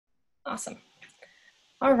Awesome.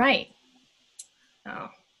 All right. Oh,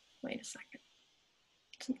 wait a second.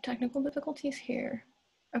 Some technical difficulties here.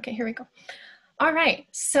 Okay, here we go. All right,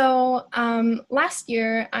 so last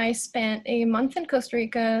year I spent a month in Costa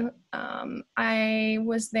Rica. I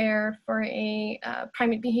was there for a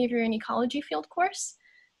primate behavior and ecology field course.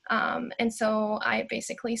 And so I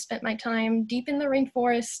basically spent my time deep in the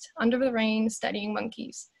rainforest, under the rain, studying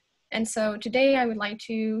monkeys. And so today I would like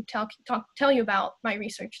to tell you about my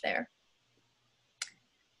research there.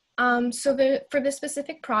 For this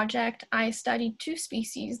specific project, I studied two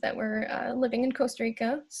species that were living in Costa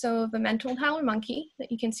Rica. So the mantled howler monkey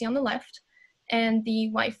that you can see on the left, and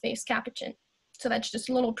the white-faced capuchin. So that's just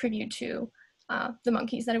a little preview to the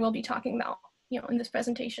monkeys that I will be talking about, in this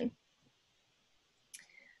presentation.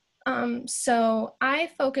 So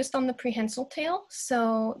I focused on the prehensile-tail.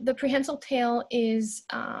 So the prehensile-tail is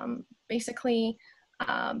basically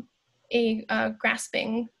a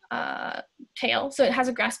grasping tail. So it has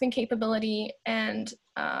a grasping capability, and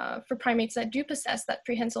for primates that do possess that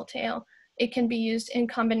prehensile tail, it can be used in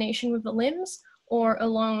combination with the limbs or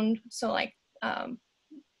alone, so like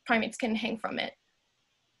primates can hang from it.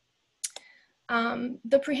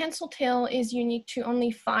 The prehensile tail is unique to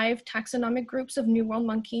only 5 taxonomic groups of New World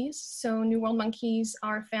monkeys. So New World monkeys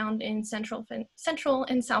are found in Central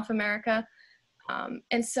and South America.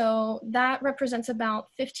 And so that represents about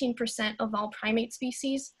 15% of all primate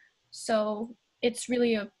species. So it's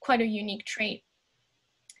really quite a unique trait.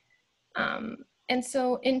 And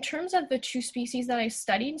so in terms of the 2 species that I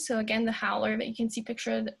studied, so again, the howler that you can see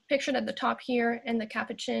pictured at the top here, and the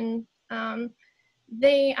capuchin,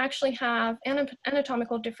 they actually have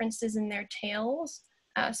anatomical differences in their tails.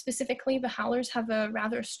 Specifically, the howlers have a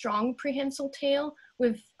rather strong prehensile tail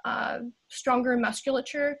with stronger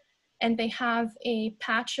musculature, and they have a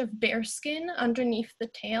patch of bare skin underneath the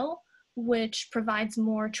tail, which provides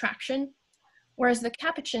more traction. Whereas the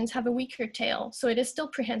capuchins have a weaker tail, so it is still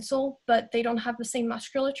prehensile, but they don't have the same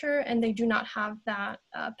musculature, and they do not have that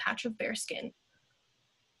patch of bare skin.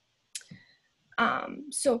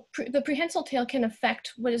 The prehensile tail can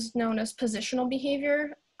affect what is known as positional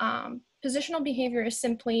behavior. Positional behavior is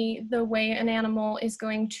simply the way an animal is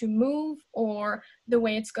going to move or the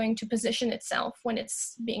way it's going to position itself when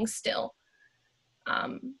it's being still.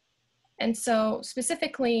 And so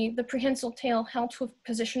specifically, the prehensile tail helps with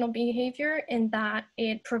positional behavior in that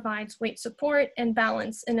it provides weight support and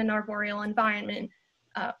balance in an arboreal environment,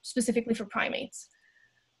 specifically for primates.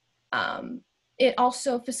 It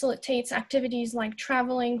also facilitates activities like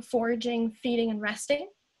traveling, foraging, feeding, and resting.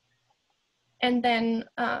 And then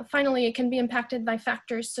finally, it can be impacted by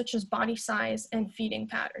factors such as body size and feeding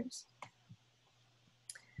patterns.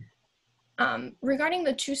 Regarding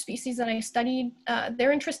the 2 species that I studied,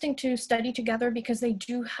 they're interesting to study together because they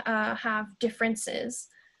do have differences,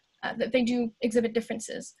 that they do exhibit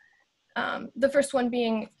differences. The first one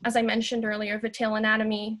being, as I mentioned earlier, the tail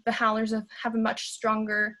anatomy. The howlers have a much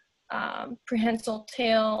stronger prehensile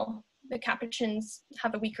tail. The capuchins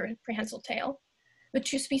have a weaker prehensile tail. The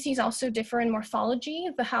 2 species also differ in morphology.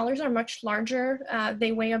 The howlers are much larger.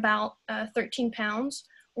 They weigh about 13 pounds,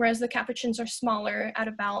 whereas the capuchins are smaller at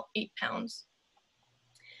about 8 pounds.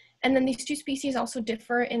 And then these 2 species also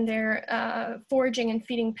differ in their foraging and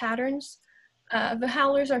feeding patterns. The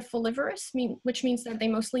howlers are folivorous, which means that they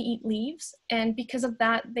mostly eat leaves. And because of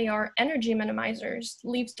that, they are energy minimizers.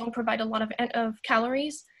 Leaves don't provide a lot of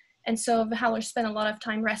calories. And so the howlers spend a lot of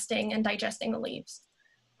time resting and digesting the leaves.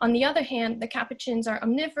 On the other hand, the capuchins are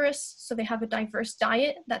omnivorous, so they have a diverse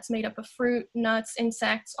diet that's made up of fruit, nuts,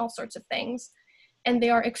 insects, all sorts of things. And they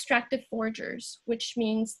are extractive foragers, which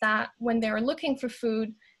means that when they're looking for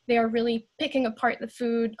food, they are really picking apart the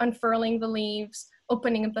food, unfurling the leaves,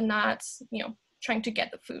 opening up the nuts, trying to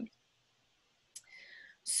get the food.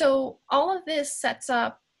 So all of this sets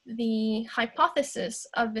up the hypothesis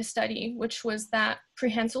of this study, which was that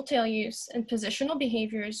prehensile tail use and positional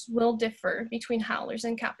behaviors will differ between howlers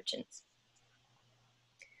and capuchins.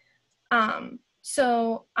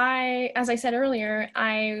 So as I said earlier,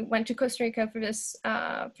 I went to Costa Rica for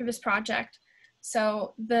this project.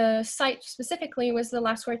 So the site specifically was the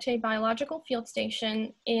La Suerte Biological Field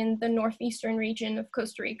Station in the northeastern region of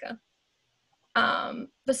Costa Rica.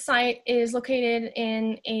 The site is located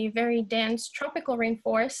in a very dense tropical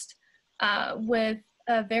rainforest with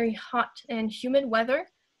a very hot and humid weather.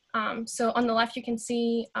 So on the left, you can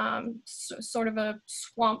see sort of a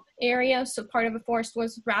swamp area. So part of the forest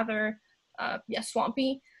was rather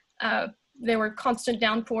swampy. There were constant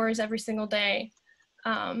downpours every single day.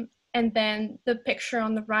 And then the picture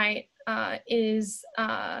on the right is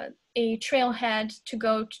a trailhead to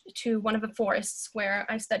go to one of the forests where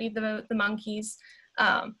I studied the monkeys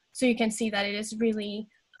So you can see that it is really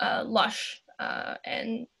lush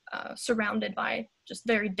and surrounded by just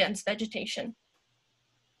very dense vegetation.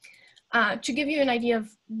 To give you an idea of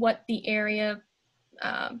what the area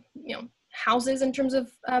houses in terms of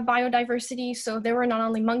biodiversity, so there were not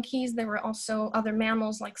only monkeys, there were also other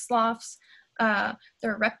mammals like sloths, there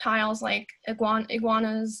were reptiles like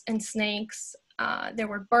iguanas and snakes, there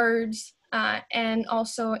were birds, and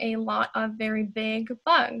also a lot of very big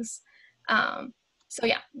bugs. So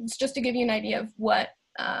yeah, it's just to give you an idea of what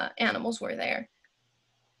animals were there.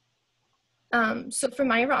 So for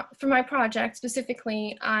my project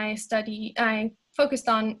specifically, I focused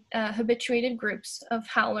on habituated groups of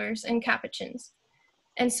howlers and capuchins.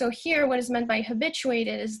 And so here, what is meant by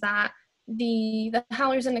habituated is that the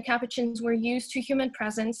howlers and the capuchins were used to human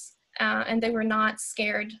presence, and they were not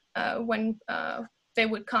scared when they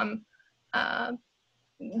would come,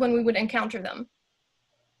 when we would encounter them.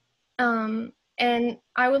 And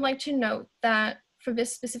I would like to note that for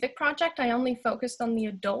this specific project, I only focused on the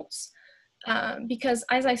adults, because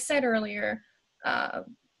as I said earlier,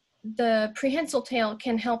 the prehensile-tail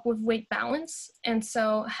can help with weight balance. And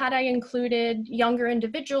so had I included younger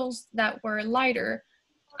individuals that were lighter,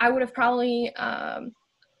 I would have probably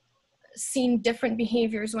seen different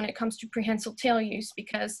behaviors when it comes to prehensile-tail use,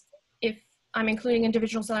 because if I'm including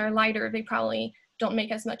individuals that are lighter, they probably don't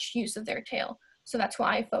make as much use of their tail. So that's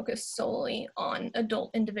why I focused solely on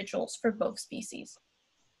adult individuals for both species.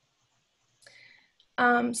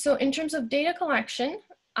 So in terms of data collection,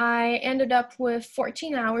 I ended up with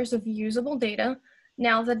 14 hours of usable data.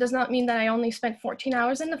 Now, that does not mean that I only spent 14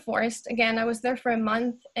 hours in the forest. Again, I was there for a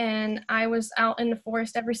month, and I was out in the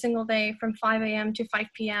forest every single day from 5 a.m. to 5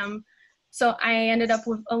 p.m. So I ended up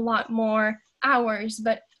with a lot more hours,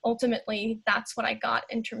 but ultimately that's what I got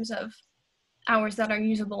in terms of hours that are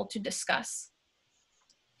usable to discuss.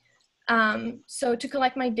 So to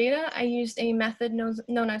collect my data, I used a method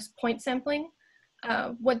known as point sampling.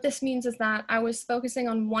 What this means is that I was focusing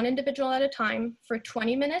on one individual at a time for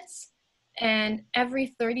 20 minutes, and every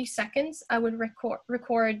 30 seconds I would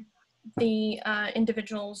record the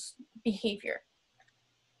individual's behavior.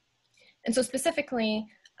 And so specifically,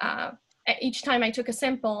 each time I took a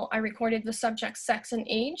sample, I recorded the subject's sex and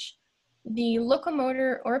age, the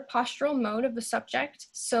locomotor or postural mode of the subject.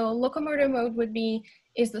 So locomotor mode would be,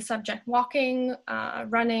 is the subject walking,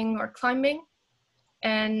 running, or climbing?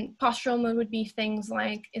 And postural mode would be things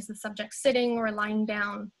like, is the subject sitting or lying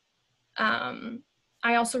down?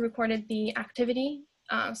 I also recorded the activity.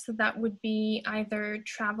 So that would be either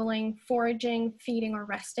traveling, foraging, feeding, or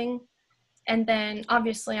resting. And then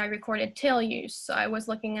obviously I recorded tail use. So I was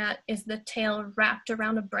looking at, is the tail wrapped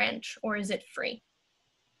around a branch or is it free?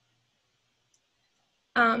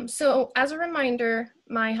 So as a reminder,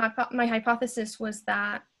 my hypothesis was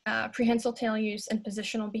that prehensile tail use and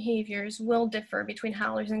positional behaviors will differ between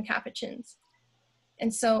howlers and capuchins.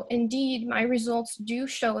 And so indeed, my results do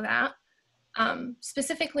show that.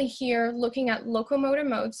 Specifically here, looking at locomotor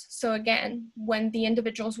modes. So again, when the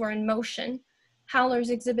individuals were in motion, howlers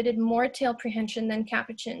exhibited more tail prehension than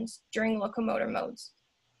capuchins during locomotor modes.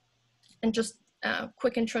 And just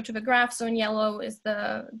quick intro to the graph. So in yellow is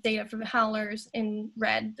the data for the howlers, in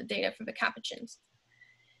red, the data for the capuchins.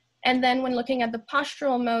 And then when looking at the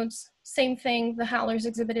postural modes, same thing, the howlers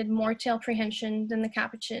exhibited more tail prehension than the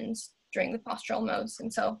capuchins during the postural modes.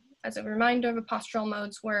 And so as a reminder, the postural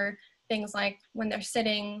modes were things like when they're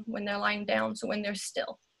sitting, when they're lying down, so when they're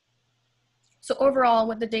still. So overall,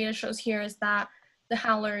 what the data shows here is that the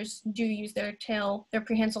howlers do use their tail, their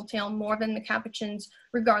prehensile tail, more than the capuchins,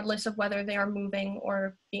 regardless of whether they are moving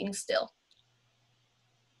or being still.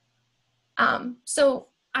 So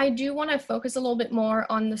I do want to focus a little bit more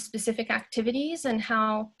on the specific activities and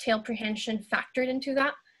how tail prehension factored into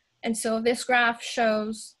that. And so this graph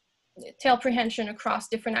shows tail prehension across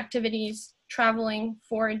different activities: traveling,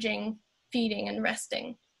 foraging, feeding, and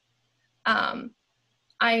resting.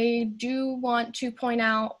 I do want to point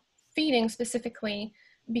out feeding specifically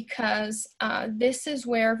because this is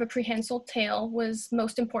where the prehensile tail was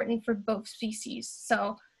most important for both species.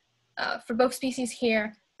 So for both species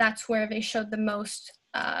here, that's where they showed the most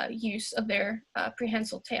use of their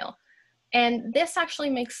prehensile tail. And this actually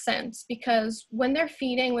makes sense because when they're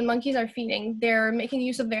feeding, when monkeys are feeding, they're making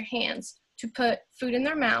use of their hands to put food in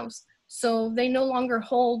their mouths, so they no longer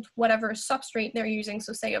hold whatever substrate they're using,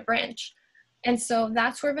 so say a branch. And so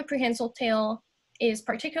that's where the prehensile tail is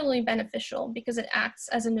particularly beneficial because it acts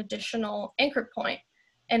as an additional anchor point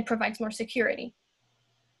and provides more security.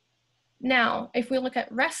 Now, if we look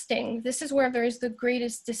at resting, this is where there is the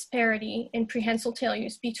greatest disparity in prehensile tail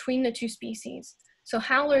use between the two species. So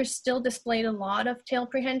howlers still displayed a lot of tail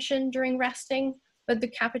prehension during resting, but the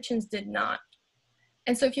capuchins did not.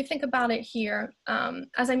 And so if you think about it here,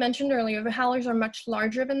 as I mentioned earlier, the howlers are much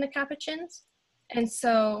larger than the capuchins. And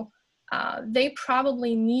so they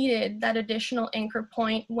probably needed that additional anchor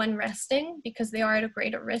point when resting because they are at a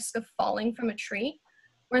greater risk of falling from a tree,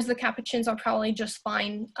 whereas the capuchins are probably just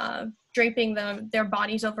fine draping their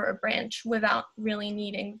bodies over a branch without really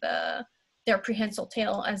needing their prehensile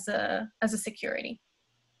tail as a security.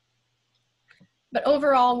 But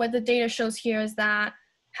overall, what the data shows here is that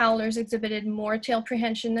howlers exhibited more tail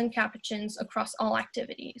prehension than capuchins across all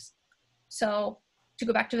activities. So to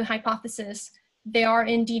go back to the hypothesis, there are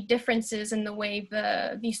indeed differences in the way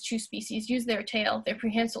these two species use their tail, their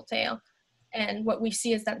prehensile tail. And what we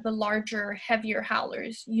see is that the larger, heavier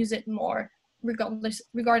howlers use it more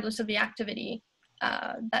regardless of the activity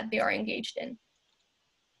that they are engaged in.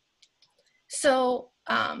 So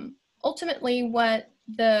ultimately what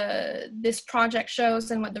this project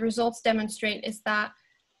shows and what the results demonstrate is that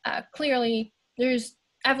clearly there's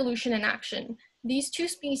evolution in action. These two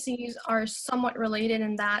species are somewhat related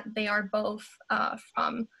in that they are both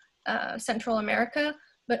from Central America,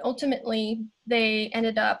 but ultimately they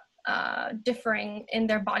ended up differing in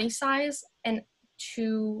their body size, and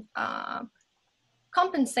to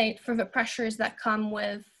compensate for the pressures that come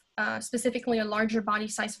with specifically a larger body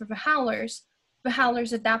size for the howlers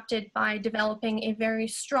adapted by developing a very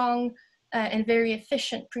strong and very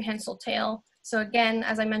efficient prehensile tail. So again,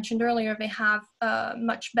 as I mentioned earlier, they have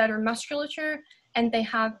much better musculature, and they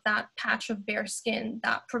have that patch of bare skin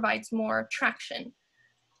that provides more traction.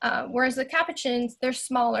 Whereas the capuchins, they're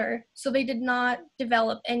smaller, so they did not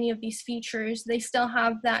develop any of these features. They still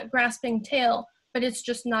have that grasping tail, but it's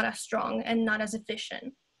just not as strong and not as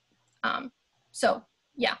efficient. So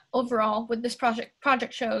yeah, overall, what this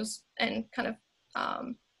project shows and kind of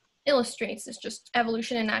illustrates is just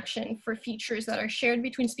evolution in action for features that are shared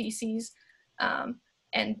between species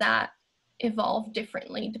and that evolve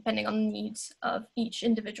differently depending on the needs of each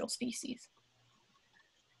individual species.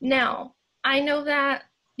 Now, I know that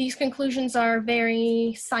these conclusions are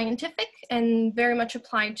very scientific and very much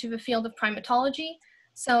applied to the field of primatology.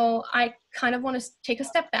 So I kind of want to take a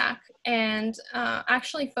step back and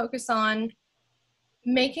actually focus on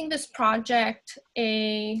making this project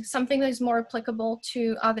something that is more applicable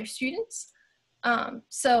to other students.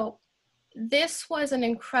 So this was an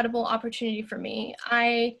incredible opportunity for me.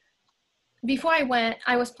 Before I went,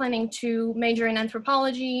 I was planning to major in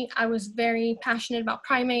anthropology. I was very passionate about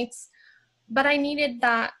primates, but I needed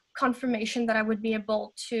that confirmation that I would be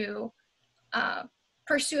able to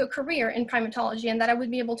pursue a career in primatology and that I would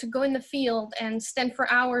be able to go in the field and stand for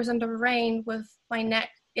hours under the rain with my neck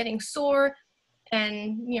getting sore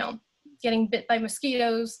and, getting bit by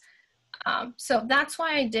mosquitoes. So that's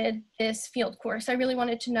why I did this field course. I really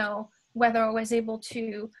wanted to know whether I was able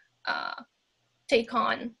to take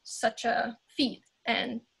on such a feat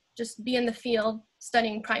and just be in the field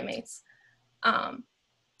studying primates.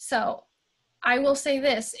 So I will say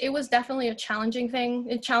this, it was definitely a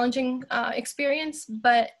challenging experience,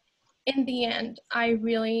 but in the end,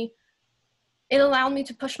 it allowed me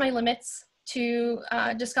to push my limits, to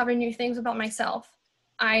discover new things about myself.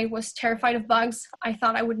 I was terrified of bugs. I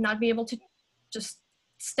thought I would not be able to just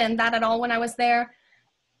stand that at all when I was there,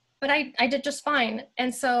 but I did just fine.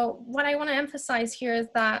 And so what I want to emphasize here is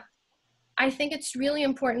that I think it's really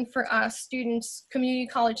important for us students, community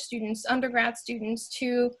college students, undergrad students,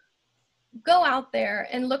 to go out there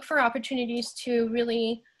and look for opportunities to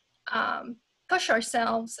really push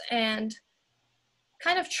ourselves and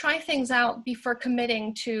kind of try things out before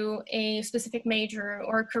committing to a specific major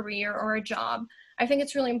or a career or a job. I think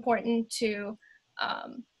it's really important to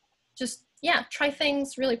try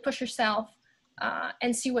things, really push yourself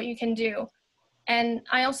and see what you can do. And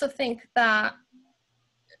I also think that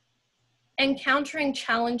encountering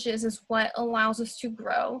challenges is what allows us to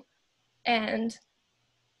grow. And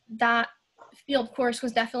that field course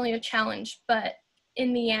was definitely a challenge, but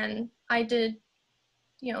in the end, I did,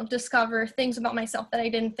 discover things about myself that I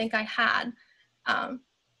didn't think I had.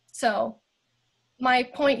 So my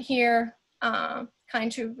point here,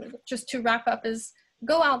 just to wrap up, is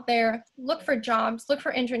go out there, look for jobs, look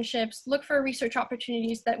for internships, look for research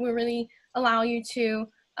opportunities that will really allow you to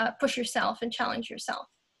push yourself and challenge yourself.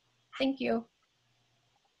 Thank you.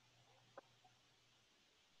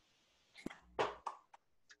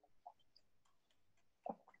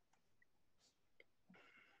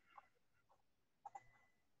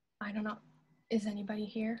 I don't know. Is anybody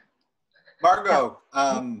here? Margaux.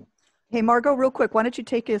 Hey, Margaux, real quick, why don't you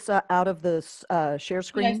take us out of this share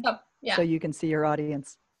screen Yeah. so you can see your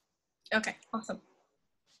audience? Okay, awesome.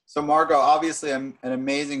 So Margaux, obviously an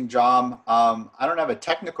amazing job. I don't have a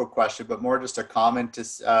technical question, but more just a comment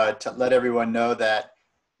to let everyone know that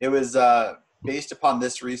it was based upon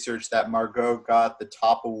this research that Margaux got the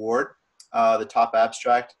top award, the top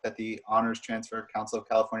abstract at the Honors Transfer Council of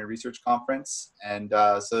California Research Conference. And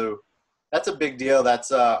so that's a big deal.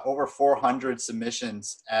 That's over 400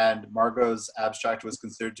 submissions, and Margaux's abstract was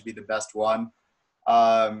considered to be the best one.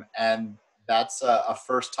 And that's a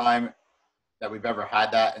first time that we've ever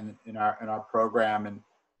had that in our program. And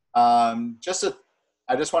I just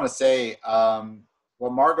want to say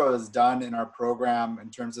what Margaux has done in our program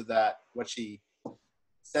in terms of that, what she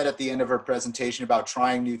said at the end of her presentation about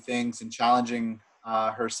trying new things and challenging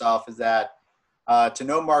herself, is that to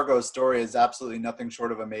know Margaux's story is absolutely nothing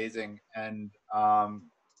short of amazing. And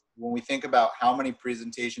when we think about how many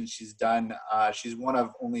presentations she's done, she's one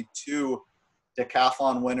of only 2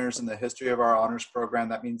 decathlon winners in the history of our honors program.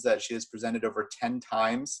 That means that she has presented over 10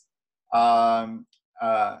 times at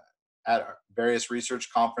various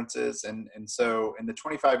research conferences. And so in the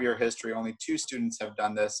 25-year history, only 2 students have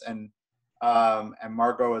done this. And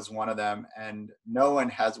Margaux is one of them. And no one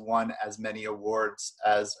has won as many awards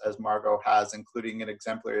as Margaux has, including an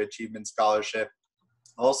exemplary achievement scholarship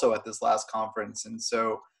also at this last conference. And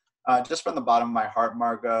so just from the bottom of my heart,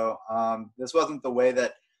 Margaux, this wasn't the way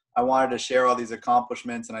that I wanted to share all these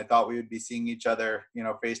accomplishments, and I thought we would be seeing each other,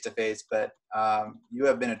 face to face. But you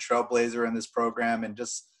have been a trailblazer in this program, and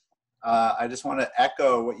I just want to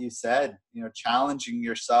echo what you said. Challenging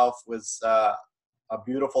yourself was a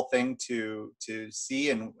beautiful thing to see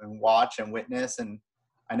and watch and witness. And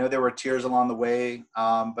I know there were tears along the way,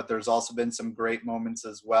 but there's also been some great moments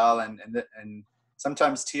as well. And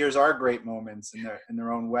sometimes tears are great moments in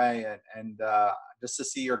their own way. And just to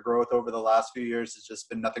see your growth over the last few years has just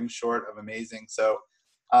been nothing short of amazing. So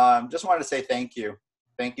just wanted to say thank you.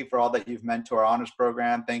 Thank you for all that you've meant to our honors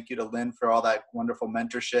program. Thank you to Lynn for all that wonderful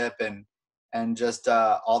mentorship and just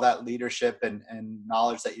all that leadership and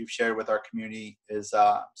knowledge that you've shared with our community is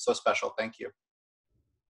so special. Thank you.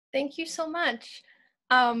 Thank you so much.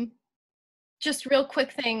 Just real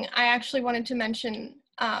quick thing, I actually wanted to mention,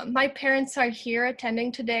 my parents are here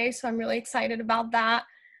attending today, so I'm really excited about that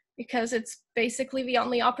because it's basically the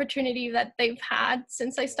only opportunity that they've had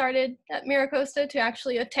since I started at MiraCosta to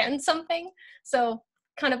actually attend something. So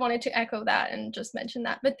kind of wanted to echo that and just mention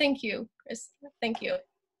that. But thank you, Chris. Thank you.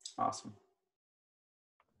 Awesome.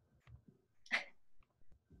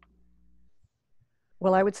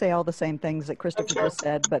 Well, I would say all the same things that Christopher just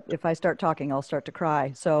said, but if I start talking, I'll start to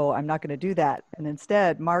cry. So I'm not going to do that. And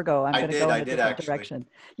instead, Margaux, I'm going to go in a different direction.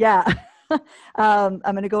 Yeah. I'm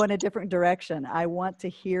going to go in a different direction. I want to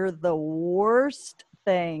hear the worst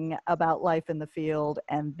thing about life in the field.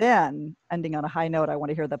 And then, ending on a high note, I want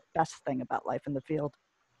to hear the best thing about life in the field.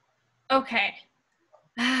 Okay.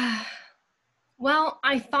 Well,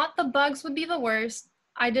 I thought the bugs would be the worst.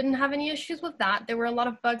 I didn't have any issues with that. There were a lot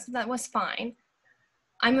of bugs that was fine.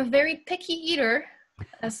 I'm a very picky eater,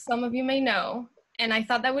 as some of you may know, and I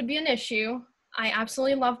thought that would be an issue. I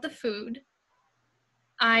absolutely love the food.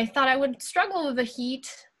 I thought I would struggle with the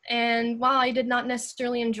heat, and while I did not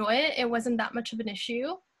necessarily enjoy it, it wasn't that much of an issue.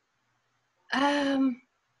 I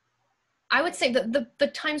would say that the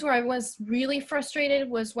times where I was really frustrated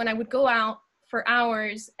was when I would go out for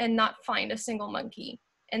hours and not find a single monkey,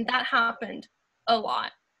 and that happened a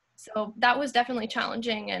lot. So that was definitely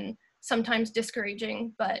challenging and sometimes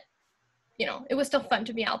discouraging, but it was still fun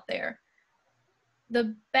to be out there.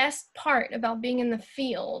 The best part about being in the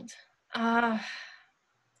field, I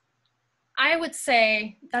would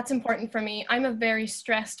say that's important for me. I'm a very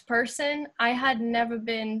stressed person. I had never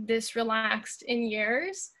been this relaxed in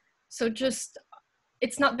years. So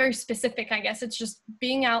it's not very specific, I guess. It's just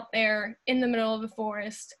being out there in the middle of the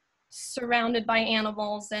forest, surrounded by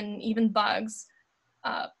animals and even bugs.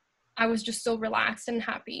 I was just so relaxed and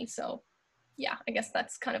happy. So yeah, I guess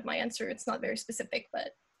that's kind of my answer. It's not very specific,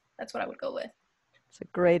 but that's what I would go with. It's a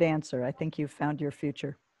great answer. I think you've found your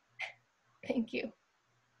future. Thank you.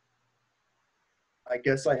 I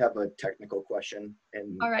guess I have a technical question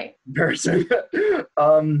in All right. comparison.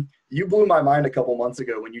 You blew my mind a couple months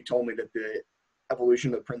ago when you told me that the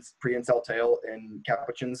evolution of Prehensile-tail and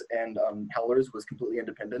capuchins and howlers was completely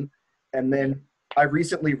independent. And then I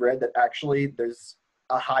recently read that actually there's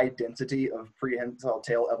a high density of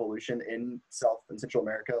Prehensile-tail evolution in South and Central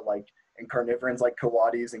America, like in carnivorans like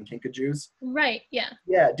coatis and kinkajous. Right, yeah.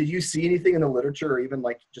 Yeah, did you see anything in the literature or even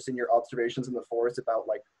like just in your observations in the forest about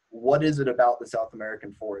like, what is it about the South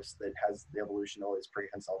American forest that has the evolution of all these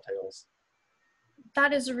prehensile tails?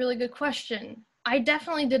 That is a really good question. I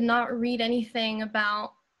definitely did not read anything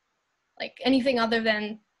about like anything other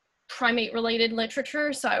than primate-related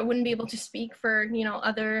literature, so I wouldn't be able to speak for, you know,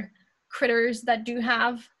 other critters that do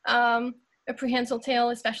have a prehensile tail,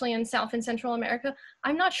 especially in South and Central America.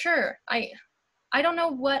 I'm not sure. I don't know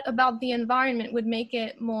what about the environment would make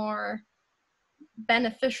it more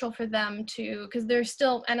beneficial for them to, because there's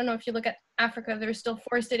still, I don't know if you look at Africa, there's still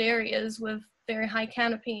forested areas with very high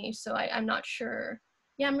canopy, so I'm not sure.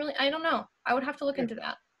 Yeah, I don't know. I would have to look into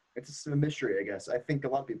that. It's a mystery, I guess. I think a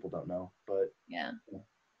lot of people don't know, but yeah. Yeah.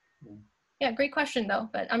 Yeah, great question though,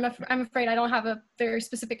 but I'm afraid I don't have a very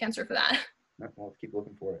specific answer for that. We'll keep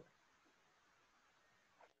looking for it.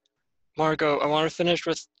 Margaux, I want to finish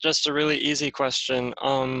with just a really easy question.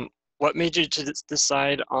 What made you to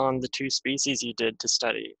decide on the 2 species you did to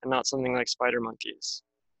study and not something like spider monkeys?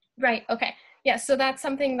 Right, okay. Yeah, so that's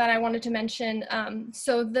something that I wanted to mention.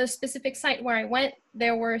 So the specific site where I went,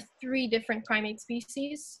 there were 3 different primate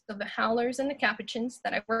species, so the howlers and the capuchins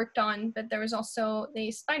that I worked on, but there was also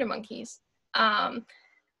the spider monkeys. I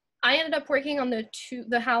ended up working on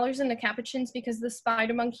the howlers and the capuchins because the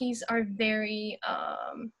spider monkeys are very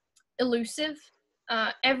elusive.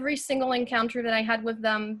 Every single encounter that I had with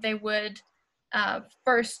them, they would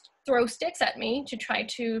first throw sticks at me to try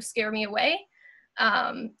to scare me away.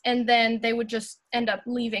 And then they would just end up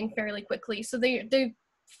leaving fairly quickly. So they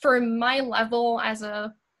for my level as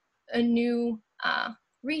a new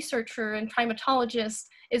researcher and primatologist,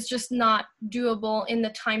 it's just not doable in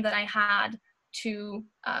the time that I had to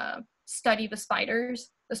study the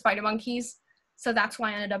spider monkeys. So that's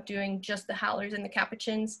why I ended up doing just the howlers and the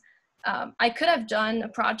capuchins. I could have done a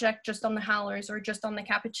project just on the howlers or just on the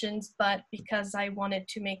capuchins, but because I wanted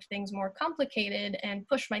to make things more complicated and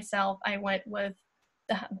push myself, I went with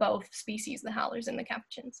both species, the howlers and the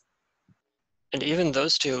capuchins. And even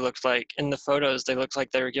those 2 looked like, in the photos, they looked like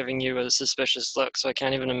they were giving you a suspicious look, so I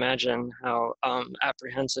can't even imagine how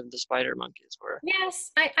apprehensive the spider monkeys were.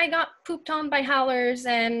 Yes, I got pooped on by howlers,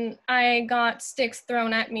 and I got sticks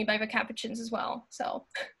thrown at me by the capuchins as well, so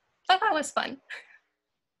but that was fun.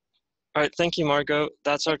 All right, thank you, Margaux.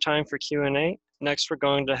 That's our time for Q&A. Next, we're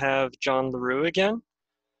going to have John LaRue again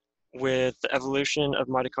with the evolution of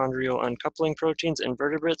mitochondrial uncoupling proteins in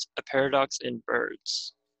vertebrates, a paradox in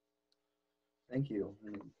birds. Thank you.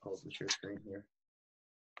 Let me pause the share screen here.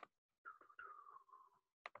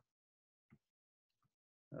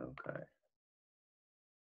 Okay.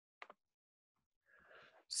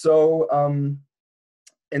 So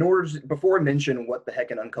in order to, before I mention what the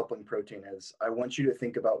heck an uncoupling protein is, I want you to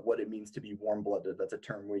think about what it means to be warm-blooded. That's a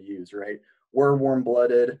term we use, right? We're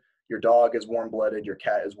warm-blooded, your dog is warm-blooded, your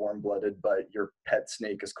cat is warm-blooded, but your pet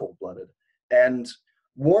snake is cold-blooded. And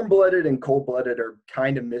warm-blooded and cold-blooded are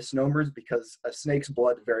kind of misnomers because a snake's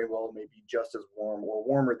blood very well may be just as warm or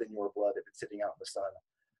warmer than your blood if it's sitting out in the sun.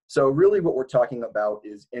 So really what we're talking about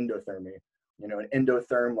is endothermy. You know, an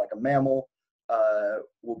endotherm, like a mammal,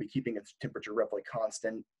 will be keeping its temperature roughly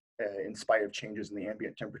constant in spite of changes in the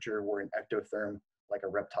ambient temperature, where an ectotherm, like a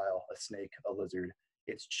reptile, a snake, a lizard,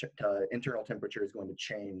 its internal temperature is going to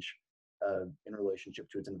change in relationship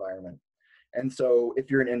to its environment. And so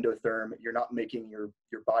if you're an endotherm, you're not making your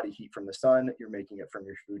body heat from the sun, you're making it from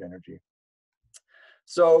your food energy.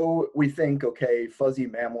 So we think, okay, fuzzy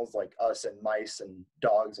mammals like us and mice and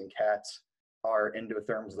dogs and cats are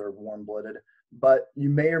endotherms, they're warm-blooded. But you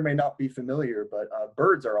may or may not be familiar, but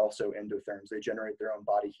birds are also endotherms. They generate their own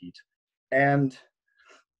body heat. And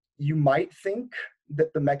you might think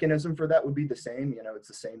that the mechanism for that would be the same, you know, it's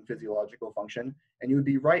the same physiological function, and you would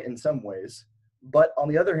be right in some ways. But on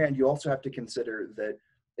the other hand, you also have to consider that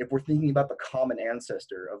if we're thinking about the common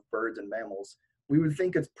ancestor of birds and mammals, we would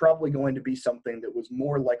think it's probably going to be something that was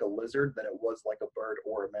more like a lizard than it was like a bird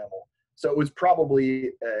or a mammal. So it was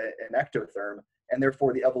probably an ectotherm, and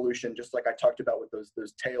therefore the evolution, just like I talked about with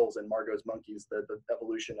those tails in Margaux's monkeys, the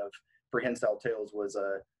evolution of prehensile tails was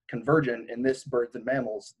convergent. In this birds and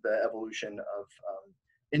mammals, the evolution of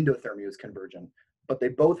endothermy is convergent. But they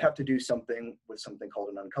both have to do something with something called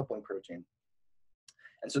an uncoupling protein.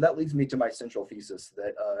 And so that leads me to my central thesis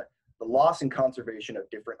that the loss and conservation of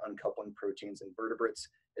different uncoupling proteins in vertebrates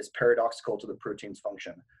is paradoxical to the protein's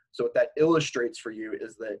function. So what that illustrates for you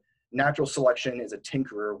is that natural selection is a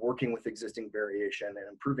tinkerer working with existing variation and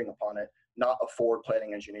improving upon it, not a forward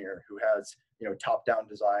planning engineer who has, you know, top-down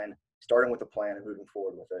design, starting with a plan and moving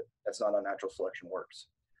forward with it. That's not how natural selection works.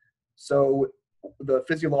 So the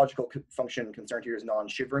physiological function concerned here is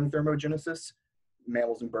non-shivering thermogenesis.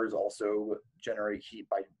 Mammals and birds also generate heat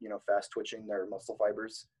by, you know, fast twitching their muscle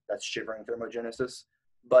fibers. That's shivering thermogenesis.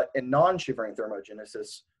 But in non-shivering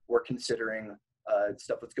thermogenesis, we're considering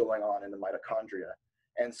stuff that's going on in the mitochondria.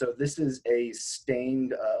 And so this is a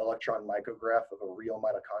stained electron micrograph of a real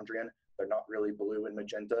mitochondrion. They're not really blue and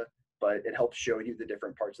magenta, but it helps show you the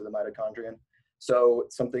different parts of the mitochondrion. So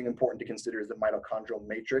something important to consider is the mitochondrial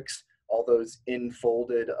matrix. All those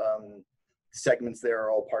infolded segments there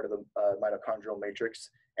are all part of the mitochondrial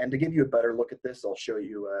matrix. And to give you a better look at this, I'll show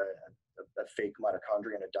you a fake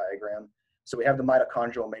mitochondria in a diagram. So we have the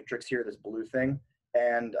mitochondrial matrix here, this blue thing,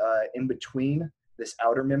 and in between this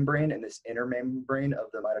outer membrane and this inner membrane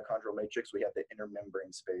of the mitochondrial matrix, we have the inner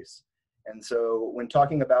membrane space. And so when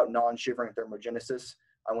talking about non-shivering thermogenesis,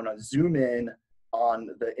 I want to zoom in on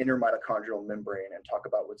the inner mitochondrial membrane and talk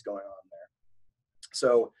about what's going on there.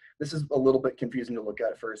 So this is a little bit confusing to look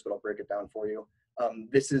at first, but I'll break it down for you.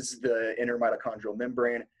 This is the inner mitochondrial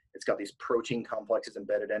membrane. It's got these protein complexes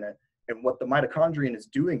embedded in it. And what the mitochondrion is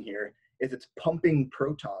doing here is it's pumping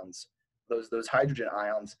protons, those hydrogen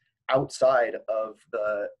ions, outside of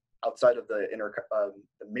the inner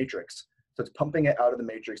the matrix. So it's pumping it out of the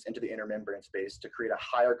matrix into the inner membrane space to create a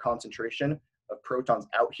higher concentration of protons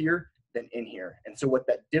out here than in here. And so what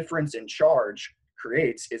that difference in charge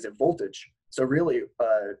creates is a voltage. So really,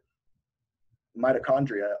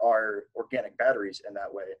 mitochondria are organic batteries in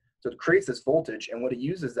that way. So it creates this voltage, and what it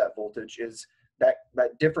uses that voltage is that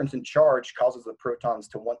difference in charge causes the protons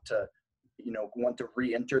to want to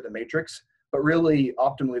re-enter the matrix. But really,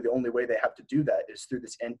 optimally, the only way they have to do that is through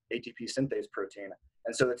this ATP synthase protein.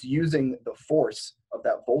 And so it's using the force of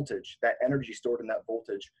that voltage, that energy stored in that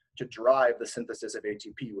voltage, to drive the synthesis of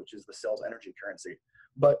ATP, which is the cell's energy currency.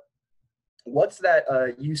 But what's that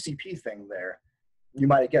UCP thing there? You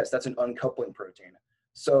might have guessed, that's an uncoupling protein.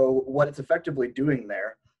 So what it's effectively doing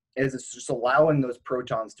there is it's just allowing those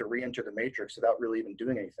protons to re-enter the matrix without really even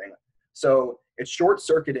doing anything. So it's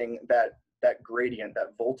short-circuiting that gradient,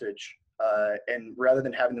 that voltage, and rather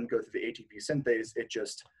than having them go through the ATP synthase, it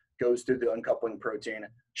just goes through the uncoupling protein,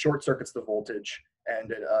 short circuits the voltage,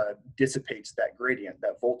 and it dissipates that gradient,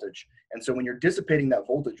 that voltage. And so when you're dissipating that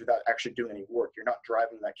voltage without actually doing any work, you're not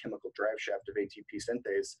driving that chemical drive shaft of ATP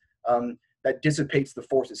synthase, that dissipates the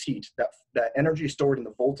force as heat. That energy stored in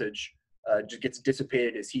the voltage just gets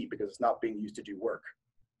dissipated as heat because it's not being used to do work.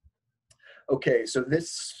 Okay, so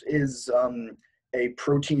this is a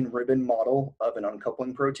protein ribbon model of an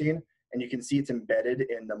uncoupling protein. And you can see it's embedded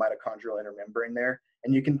in the mitochondrial inner membrane there.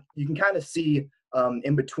 And you can kind of see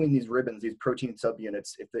in between these ribbons, these protein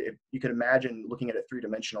subunits, if you can imagine looking at it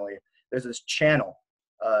three-dimensionally, there's this channel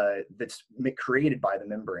that's created by the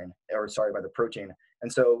membrane, or sorry, by the protein.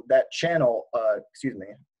 And so that channel,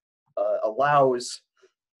 allows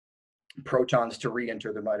protons to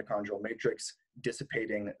re-enter the mitochondrial matrix,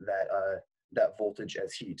 dissipating that voltage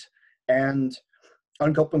as heat. And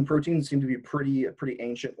uncoupling proteins seem to be pretty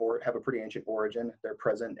ancient, or have a pretty ancient origin. They're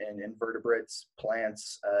present in invertebrates,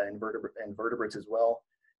 plants, and vertebrates as well.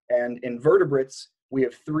 And in vertebrates, we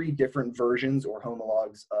have three different versions or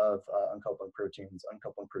homologs of uncoupling proteins: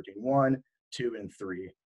 uncoupling protein 1, 2, and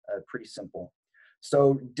 3. Pretty simple.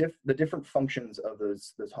 So the different functions of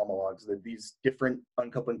those homologs, these different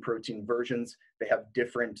uncoupling protein versions, they have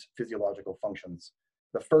different physiological functions.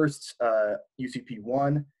 The first,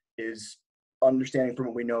 UCP1, is understanding from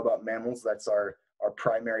what we know about mammals, that's our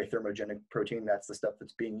primary thermogenic protein. That's the stuff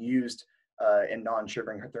that's being used in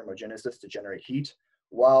non-shivering thermogenesis to generate heat,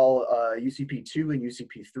 while UCP2 and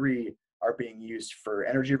UCP3 are being used for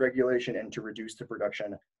energy regulation and to reduce the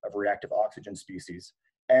production of reactive oxygen species.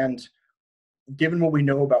 And given what we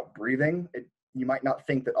know about breathing, you might not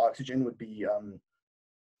think that oxygen would be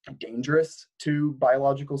dangerous to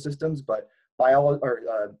biological systems, but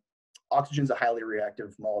oxygen is a highly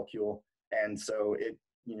reactive molecule. And so it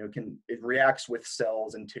reacts with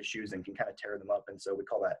cells and tissues and can kind of tear them up. And so we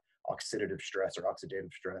call that oxidative stress or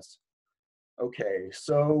oxidative stress. Okay,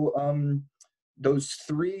 so those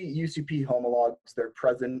three UCP homologs, they're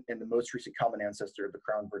present in the most recent common ancestor of the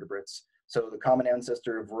crown vertebrates. So the common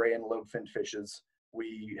ancestor of ray and lobe-finned fishes,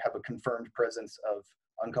 we have a confirmed presence of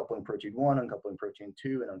uncoupling protein 1, uncoupling protein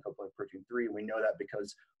 2, and uncoupling protein 3. We know that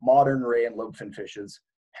because modern ray and lobe-finned fishes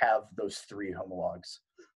have those three homologs.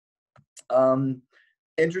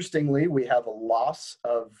 Interestingly, we have a loss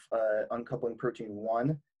of uncoupling protein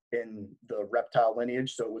 1 in the reptile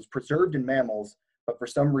lineage. So it was preserved in mammals, but for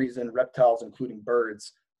some reason, reptiles, including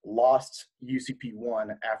birds, lost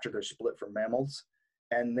UCP1 after they're split from mammals.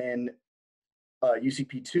 And then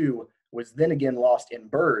UCP2 was then again lost in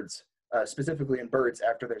birds, specifically in birds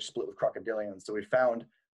after they're split with crocodilians. So we found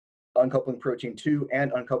uncoupling protein 2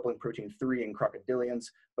 and uncoupling protein 3 in crocodilians,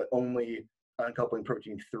 but only uncoupling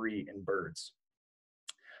protein 3 in birds.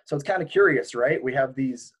 So it's kind of curious, right? We have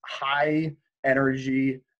these high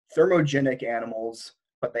energy thermogenic animals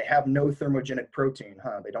but they have no thermogenic protein,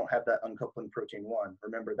 huh? They don't have that uncoupling protein 1.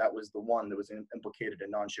 Remember, that was the one that was implicated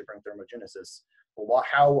in non-shivering thermogenesis. Well,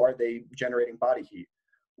 how are they generating body heat?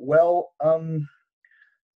 Well,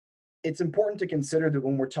 it's important to consider that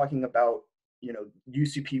when we're talking about,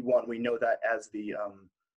 UCP1, we know that as the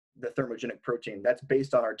thermogenic protein. That's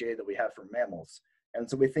based on our data that we have from mammals. And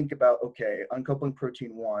so we think about, okay, uncoupling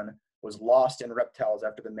protein 1 was lost in reptiles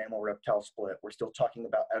after the mammal-reptile split. We're still talking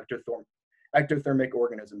about ectothermic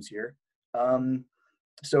organisms here.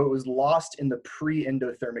 So it was lost in the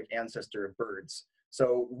pre-endothermic ancestor of birds.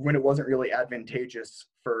 So when it wasn't really advantageous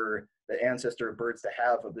for the ancestor of birds to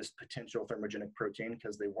have this potential thermogenic protein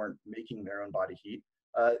because they weren't making their own body heat,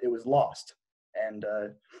 it was lost. And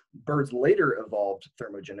birds later evolved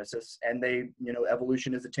thermogenesis, and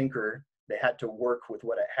evolution is a tinkerer. They had to work with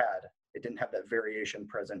what it had. It didn't have that variation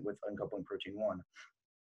present with uncoupling protein 1.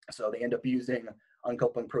 So they end up using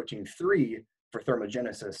uncoupling protein 3 for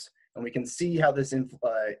thermogenesis. And we can see how this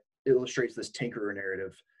illustrates this tinkerer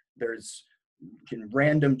narrative. There's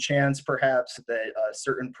random chance, perhaps, that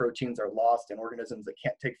certain proteins are lost in organisms that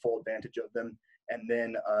can't take full advantage of them. And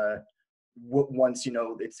then once,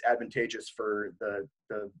 it's advantageous for the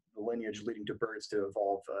lineage leading to birds to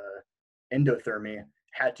evolve endothermy,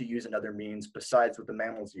 had to use another means besides what the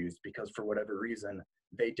mammals used, because for whatever reason,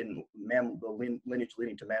 the lineage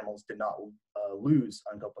leading to mammals did not lose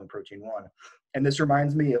uncoupling protein 1. And this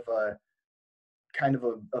reminds me of kind of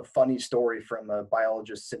a funny story from a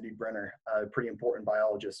biologist, Sidney Brenner, a pretty important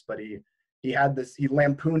biologist, but he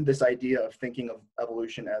lampooned this idea of thinking of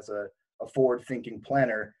evolution as a forward-thinking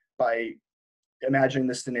planner by imagining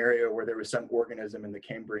this scenario where there was some organism in the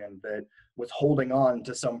Cambrian that was holding on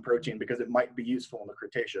to some protein because it might be useful in the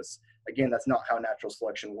Cretaceous. Again, that's not how natural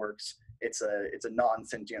selection works. It's a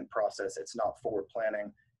non-sentient process. It's not forward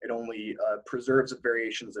planning. It only preserves the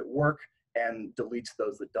variations that work and deletes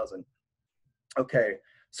those that doesn't. Okay,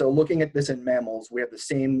 so looking at this in mammals, we have the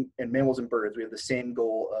same, in mammals and birds, we have the same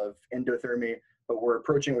goal of endothermy, but we're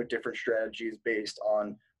approaching with different strategies based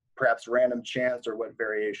on perhaps random chance or what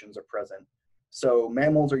variations are present. So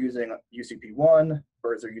mammals are using UCP1,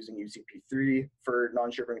 birds are using UCP3 for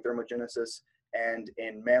non-shivering thermogenesis, and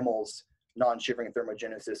in mammals, non-shivering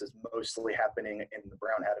thermogenesis is mostly happening in the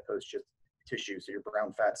brown adipose tissue, so your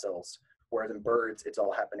brown fat cells, whereas in birds, it's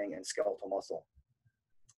all happening in skeletal muscle.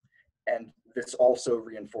 And this also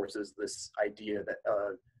reinforces this idea that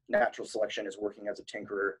natural selection is working as a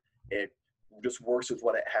tinkerer. It just works with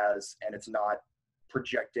what it has, and it's not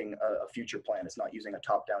projecting a future plan. It's not using a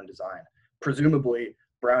top-down design. Presumably,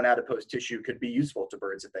 brown adipose tissue could be useful to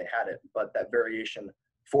birds if they had it, but that variation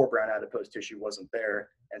for brown adipose tissue wasn't there,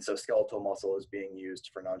 and so skeletal muscle is being used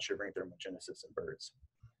for non-shivering thermogenesis in birds.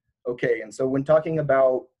 Okay, and so when talking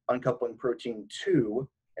about uncoupling protein 2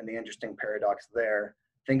 and the interesting paradox there,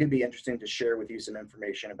 I think it'd be interesting to share with you some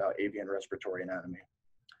information about avian respiratory anatomy.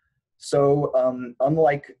 So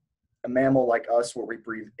unlike a mammal like us where we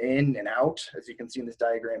breathe in and out, as you can see in this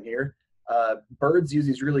diagram here, birds use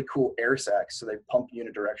these really cool air sacs, so they pump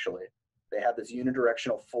unidirectionally. They have this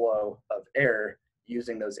unidirectional flow of air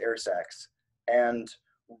using those air sacs. And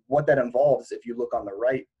what that involves, if you look on the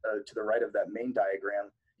right, to the right of that main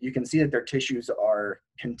diagram, you can see that their tissues are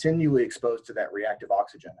continually exposed to that reactive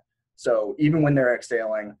oxygen. So even when they're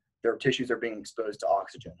exhaling, their tissues are being exposed to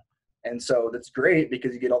oxygen. And so that's great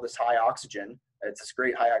because you get all this high oxygen. It's this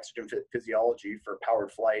great high oxygen physiology for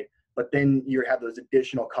powered flight, but then you have those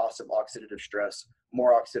additional costs of oxidative stress,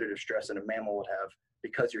 more oxidative stress than a mammal would have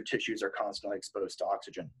because your tissues are constantly exposed to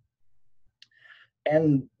oxygen.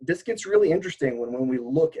 And this gets really interesting when we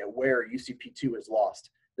look at where UCP2 is lost.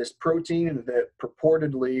 This protein that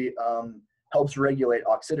purportedly helps regulate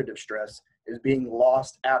oxidative stress is being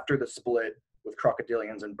lost after the split with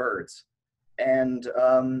crocodilians and birds. And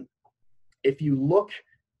if you look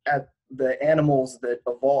at the animals that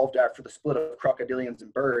evolved after the split of crocodilians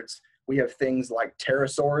and birds, we have things like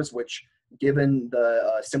pterosaurs, which given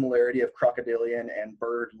the similarity of crocodilian and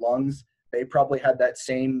bird lungs, they probably had that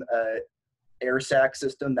same air sac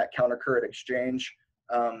system, that counter-current exchange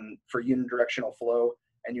for unidirectional flow.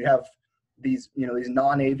 And you have these, these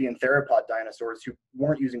non-avian theropod dinosaurs who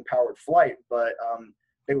weren't using powered flight, but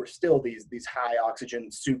they were still these high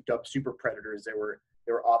oxygen, souped-up super predators. They were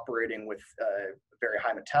operating with very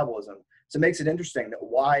high metabolism. So it makes it interesting that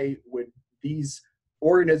why would these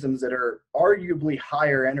organisms that are arguably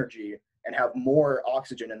higher energy and have more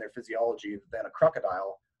oxygen in their physiology than a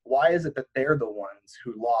crocodile, why is it that they're the ones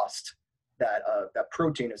who lost that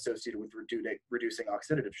protein associated with reducing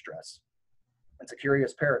oxidative stress? It's a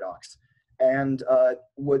curious paradox. And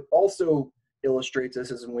what also illustrates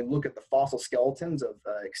this is when we look at the fossil skeletons of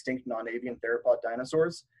extinct non-avian theropod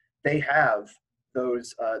dinosaurs, they have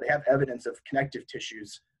evidence of connective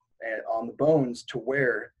tissues on the bones to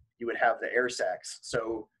where you would have the air sacs.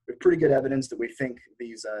 So we have pretty good evidence that we think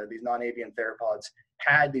these non-avian theropods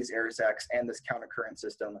had these air sacs and this countercurrent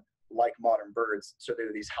system like modern birds. So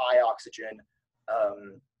they're these high oxygen,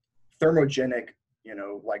 thermogenic,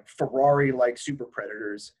 like Ferrari-like super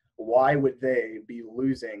predators. Why would they be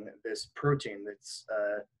losing this protein that's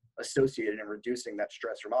associated in reducing that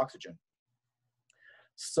stress from oxygen?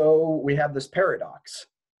 So we have this paradox.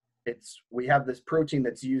 We have this protein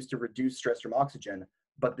that's used to reduce stress from oxygen,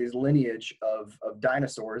 but these lineage of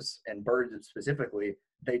dinosaurs and birds specifically,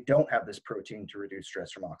 they don't have this protein to reduce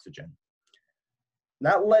stress from oxygen.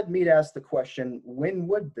 That led me to ask the question, when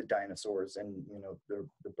would the dinosaurs and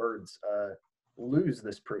the birds lose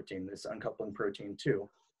this protein, this uncoupling protein too?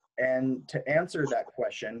 And to answer that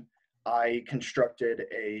question, I constructed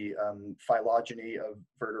a phylogeny of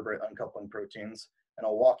vertebrate uncoupling proteins, and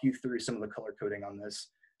I'll walk you through some of the color coding on this.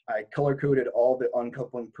 I color coded all the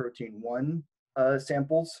uncoupling protein 1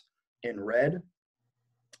 samples in red,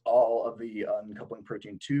 all of the uncoupling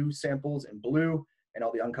protein 2 samples in blue, and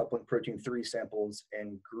all the uncoupling protein 3 samples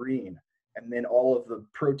in green. And then all of the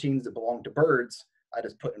proteins that belong to birds, I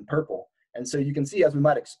just put in purple. And so you can see, as we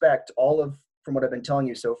might expect, from what I've been telling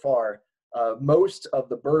you so far, most of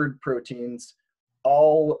the bird proteins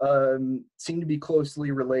all seem to be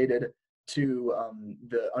closely related to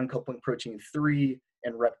the uncoupling protein 3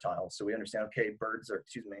 and reptiles. So we understand, okay, birds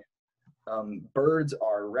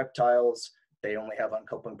are reptiles. They only have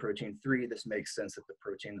uncoupling protein 3. This makes sense that the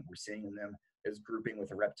protein that we're seeing in them is grouping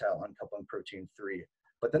with a reptile uncoupling protein 3.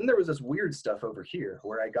 But then there was this weird stuff over here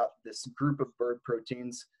where I got this group of bird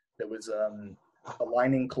proteins that was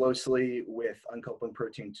aligning closely with uncoupling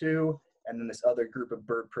protein 2, and then this other group of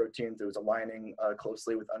bird proteins that was aligning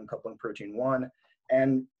closely with uncoupling protein 1.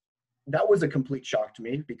 And that was a complete shock to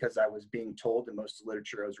me, because I was being told in most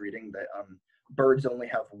literature I was reading that birds only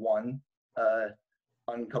have one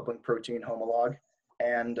uncoupling protein homolog,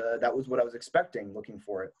 and that was what I was expecting looking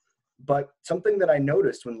for it. But something that I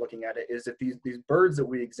noticed when looking at it is that these birds that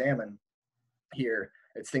we examine here,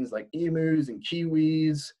 it's things like emus and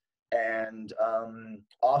kiwis and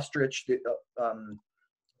ostrich,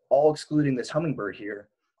 all excluding this hummingbird here,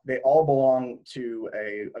 they all belong to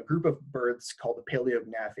a group of birds called the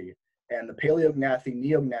Paleognathi. And the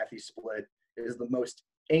Paleognathi-Neognathi split is the most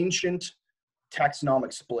ancient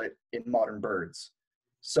taxonomic split in modern birds.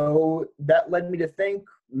 So that led me to think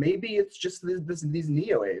maybe it's just these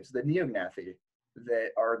neoaves, the Neognathi, that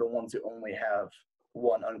are the ones who only have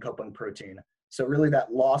one uncoupling protein. So really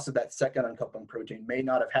that loss of that second uncoupling protein may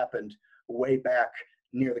not have happened way back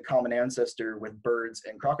near the common ancestor with birds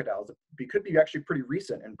and crocodiles. It could be actually pretty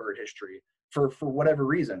recent in bird history for whatever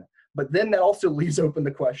reason. But then that also leaves open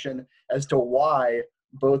the question as to why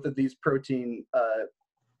both of these protein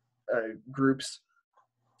groups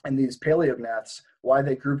and these paleognaths, why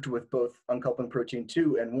they grouped with both uncoupling protein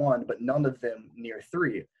 2 and 1, but none of them near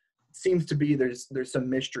 3. It seems to be there's some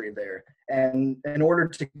mystery there. And in order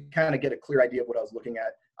to kind of get a clear idea of what I was looking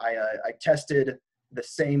at, I tested the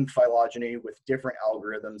same phylogeny with different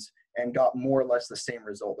algorithms and got more or less the same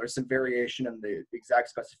result. There's some variation in the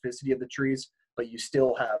exact specificity of the trees, but you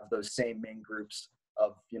still have those same main groups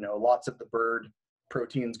of, lots of the bird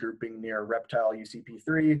proteins grouping near reptile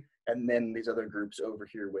UCP3, and then these other groups over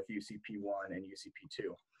here with UCP1 and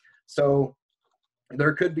UCP2. So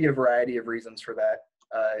there could be a variety of reasons for that.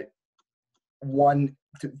 One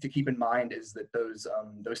to keep in mind is that those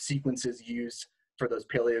sequences used for those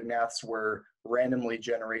paleognaths were randomly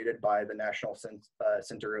generated by the National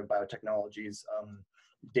Center of Biotechnology's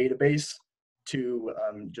database to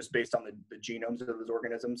just based on the genomes of those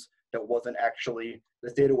organisms.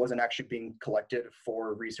 This data wasn't actually being collected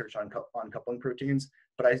for research on coupling proteins,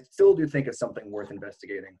 but I still do think it's something worth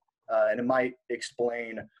investigating. And it might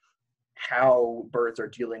explain how birds are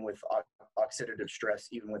dealing with oxidative stress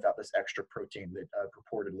even without this extra protein that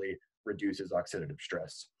purportedly reduces oxidative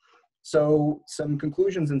stress. So some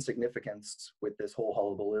conclusions and significance with this whole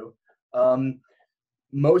hullabaloo.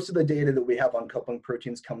 Most of the data that we have on coupling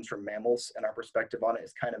proteins comes from mammals, and our perspective on it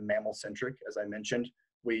is kind of mammal-centric, as I mentioned.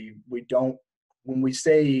 When we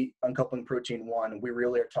say uncoupling protein 1, we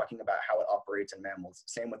really are talking about how it operates in mammals.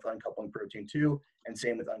 Same with uncoupling protein 2, and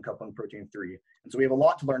same with uncoupling protein 3. And so we have a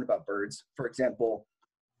lot to learn about birds. For example,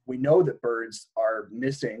 we know that birds are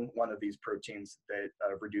missing one of these proteins that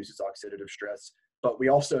reduces oxidative stress, but we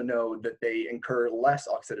also know that they incur less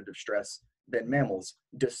oxidative stress than mammals,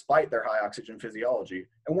 despite their high oxygen physiology.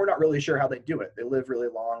 And we're not really sure how they do it. They live really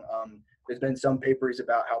long. There's been some papers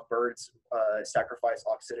about how birds sacrifice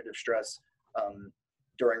oxidative stress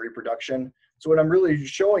during reproduction. So what I'm really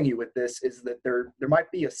showing you with this is that there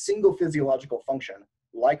might be a single physiological function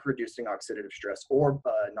like reducing oxidative stress or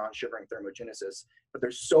non-shivering thermogenesis, but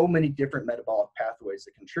there's so many different metabolic pathways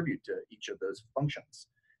that contribute to each of those functions.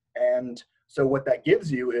 And so what that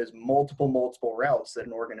gives you is multiple routes that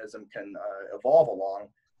an organism can evolve along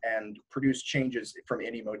and produce changes from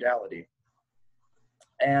any modality.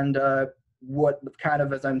 And what kind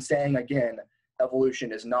of, as I'm saying again,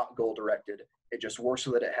 evolution is not goal-directed. It just works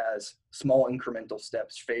so that it has small incremental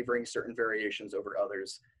steps favoring certain variations over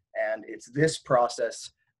others. And it's this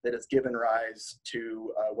process that has given rise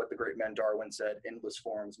to what the great man Darwin said, endless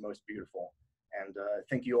forms, most beautiful. And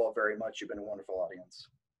thank you all very much. You've been a wonderful audience.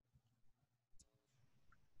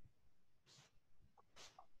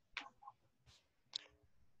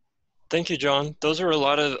 Thank you, John. Those are a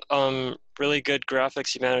lot of really good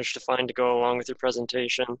graphics you managed to find to go along with your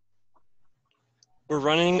presentation. We're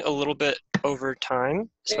running a little bit over time,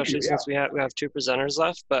 especially since we have 2 presenters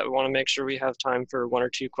left, but we want to make sure we have time for 1 or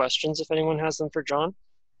 2 questions if anyone has them for John.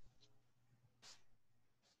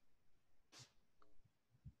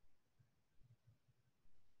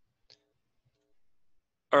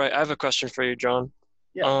 All right, I have a question for you, John.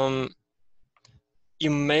 Yeah. You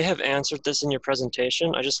may have answered this in your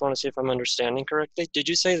presentation. I just want to see if I'm understanding correctly. Did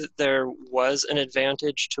you say that there was an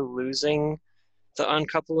advantage to losing the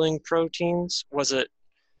uncoupling proteins?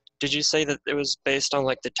 Did you say that it was based on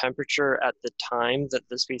like the temperature at the time that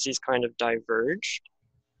the species kind of diverged?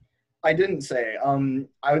 I didn't say.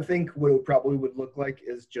 I would think what it probably would look like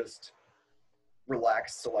is just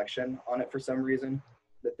relaxed selection on it for some reason,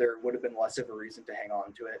 that there would have been less of a reason to hang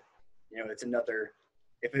on to it. You know, it's another,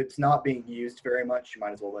 if it's not being used very much, you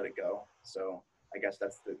might as well let it go. So I guess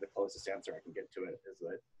that's the closest answer I can get to it, is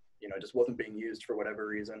that, you know, it just wasn't being used for whatever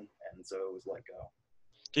reason, and so it was let go.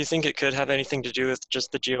 Do you think it could have anything to do with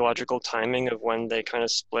just the geological timing of when they kind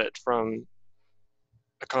of split from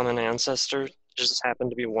a common ancestor? Just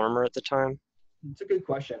happened to be warmer at the time? It's a good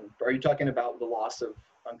question. Are you talking about the loss of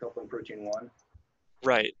uncoupling protein 1?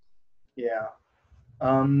 Right. Yeah.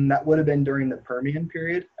 That would have been during the Permian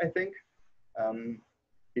period, I think.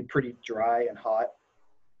 Be pretty dry and hot.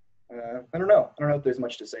 I don't know. I don't know if there's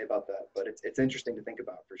much to say about that, but it's interesting to think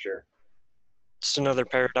about for sure. Just another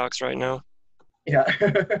paradox right now. Yeah.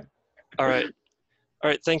 All right. All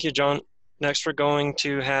right. Thank you, John. Next, we're going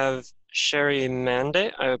to have Sherry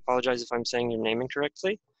Mande. I apologize if I'm saying your name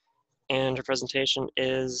incorrectly. And her presentation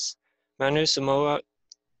is Manu Samoa,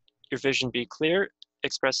 Your Vision Be Clear,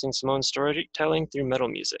 Expressing Samoan Storytelling Through Metal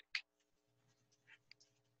Music.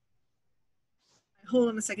 Hold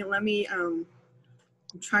on a second. Let me, I'm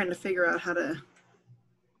trying to figure out how to,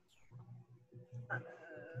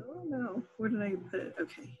 oh no, where did I put it?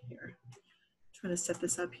 Okay, here. Trying to set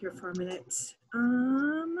this up here for a minute.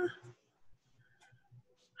 I'm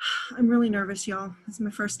really nervous, y'all. This is my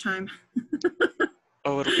first time.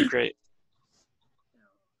 Oh, it'll be great. I'm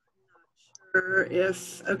not sure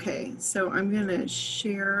if, okay, so I'm gonna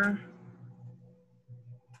share,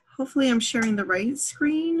 hopefully I'm sharing the right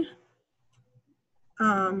screen.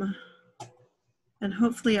 And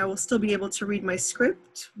hopefully I will still be able to read my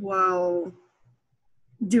script while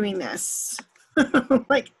doing this.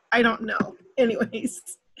 Like, I don't know. Anyways,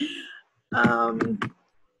 maybe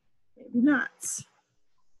not.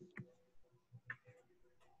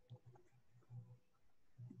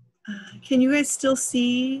 Can you guys still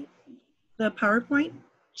see the PowerPoint?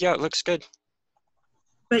 Yeah, it looks good.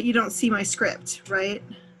 But you don't see my script, right?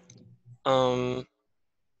 Not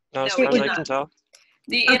as far as I can tell.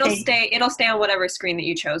 It'll stay on whatever screen that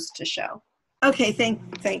you chose to show. Okay,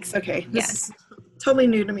 thanks. Okay, this is totally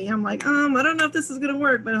new to me. I'm like, I don't know if this is gonna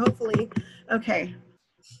work, but hopefully, okay.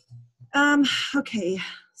 Okay,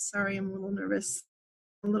 sorry, I'm a little nervous,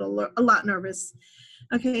 a lot nervous.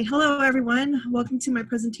 Okay, hello everyone. Welcome to my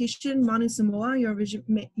presentation, Manu Samoa, Your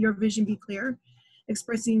Vision Be Clear,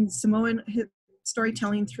 Expressing Samoan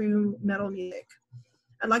Storytelling Through Metal Music.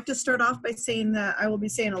 I'd like to start off by saying that I will be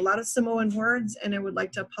saying a lot of Samoan words, and I would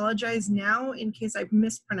like to apologize now in case I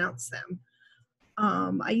mispronounce them.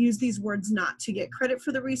 I use these words not to get credit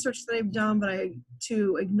for the research that I've done, but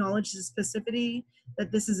to acknowledge the specificity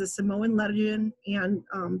that this is a Samoan legend and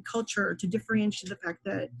culture, to differentiate the fact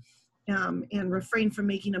that and refrain from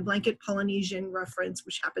making a blanket Polynesian reference,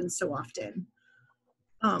 which happens so often.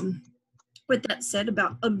 With that said,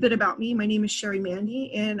 a bit about me, my name is Sherry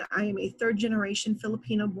Mande, and I am a 3rd generation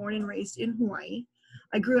Filipino born and raised in Hawaii.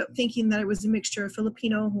 I grew up thinking that I was a mixture of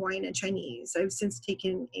Filipino, Hawaiian, and Chinese. I've since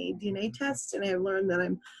taken a DNA test, and I have learned that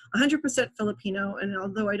I'm 100% Filipino, and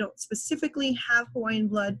although I don't specifically have Hawaiian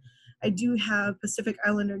blood, I do have Pacific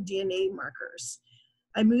Islander DNA markers.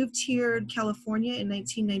 I moved here to California in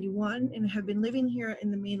 1991 and have been living here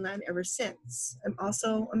in the mainland ever since. I'm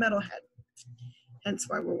also a metalhead, hence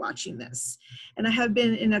why we're watching this. And I have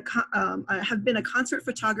been a concert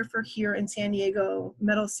photographer here in San Diego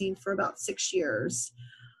metal scene for about 6 years.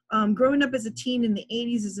 Growing up as a teen in the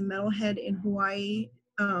 80s as a metalhead in Hawaii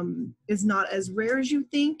is not as rare as you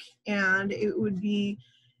think, and it would be,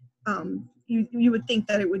 you would think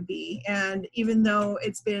that it would be. And even though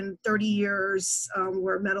it's been 30 years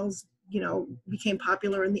where metals, became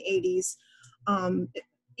popular in the 80s,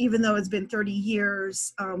 even though it's been 30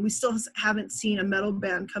 years, we still haven't seen a metal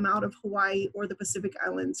band come out of Hawaii or the Pacific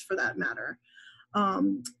Islands for that matter.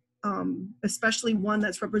 Especially one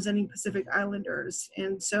that's representing Pacific Islanders.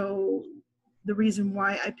 And so the reason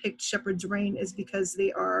why I picked Shepherd's Reign is because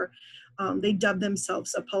they dub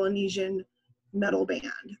themselves a Polynesian metal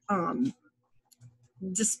band. And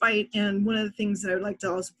one of the things that I'd like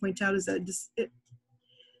to also point out is that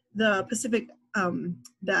the Pacific,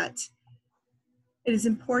 that it is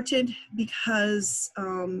important because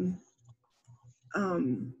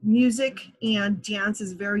music and dance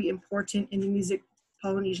is very important in the music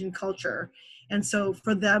Polynesian culture. And so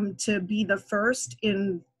for them to be the first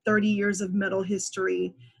in 30 years of metal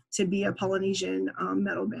history to be a Polynesian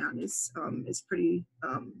metal band is pretty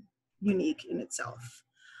unique in itself.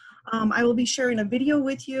 I will be sharing a video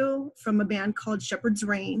with you from a band called Shepherd's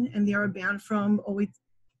Reign, and they are a band from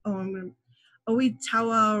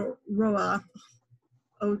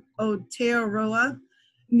Aotearoa,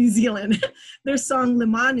 New Zealand. Their song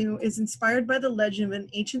Limanu is inspired by the legend of an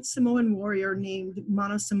ancient Samoan warrior named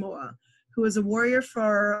Manu Samoa, who was a warrior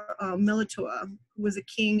for Militoa, who was a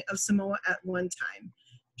king of Samoa at one time.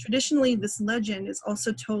 Traditionally, this legend is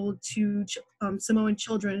also told to Samoan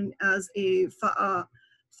children as a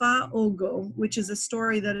fa'ogo, which is a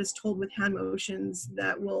story that is told with hand motions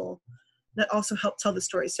that also help tell the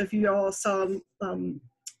story. So if you all saw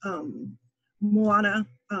Moana,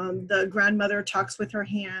 the grandmother talks with her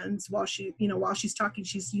hands while she's talking,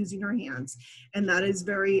 she's using her hands, and that is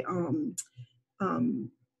very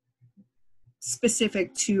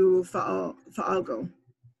specific to fa'ago.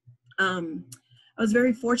 I was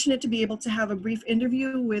very fortunate to be able to have a brief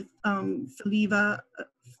interview with Philiva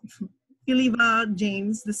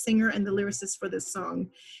James, the singer and the lyricist for this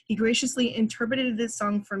song. He graciously interpreted this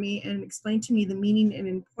song for me and explained to me the meaning and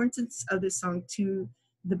importance of this song to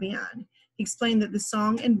the band. He explained that the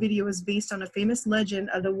song and video is based on a famous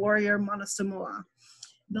legend of the warrior Manu Samoa.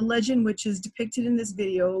 The legend, which is depicted in this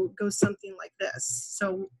video, goes something like this.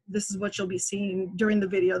 So this is what you'll be seeing during the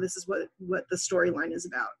video. This is what the storyline is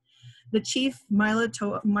about. The chief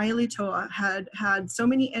Militoa had so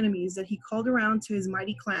many enemies that he called around to his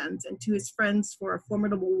mighty clans and to his friends for a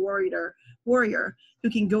formidable warrior who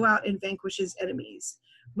can go out and vanquish his enemies.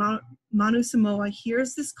 Manu Samoa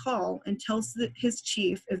hears this call and tells his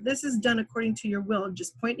chief, if this is done according to your will,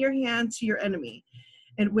 just point your hand to your enemy,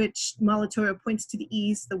 at which Militoa points to the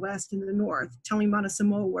east, the west, and the north, telling Manu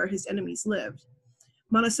Samoa where his enemies lived.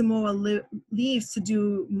 Manu Samoa leaves to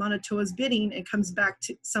do Manitoa's bidding and comes back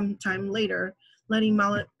sometime later, letting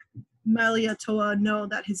Militoa know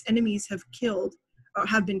that his enemies have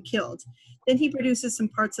been killed. Then he produces some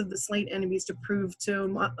parts of the slain enemies to prove to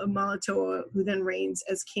Militoa, who then reigns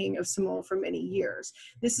as king of Samoa for many years.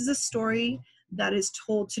 This is a story that is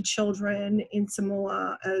told to children in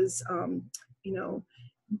Samoa as,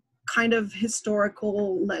 kind of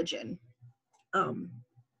historical legend.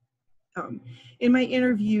 In my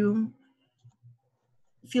interview,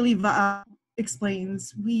 Philiva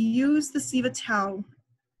explains, we use the Siva Tau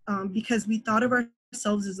because we thought of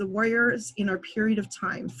ourselves as the warriors in our period of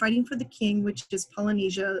time, fighting for the king, which is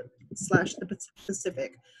Polynesia / the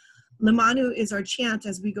Pacific. Limanu is our chant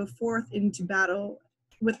as we go forth into battle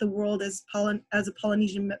with the world as a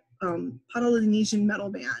Polynesian metal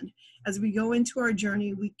band. As we go into our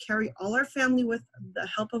journey, we carry all our family with the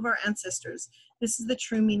help of our ancestors. This is the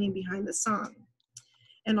true meaning behind the song.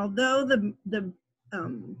 And although the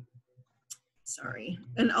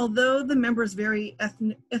members vary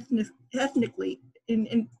ethnically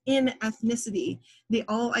in ethnicity, they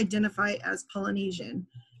all identify as Polynesian.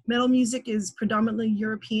 Metal music is predominantly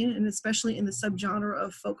European, and especially in the subgenre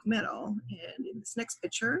of folk metal. And in this next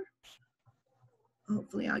picture,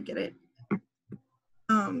 hopefully I'll get it.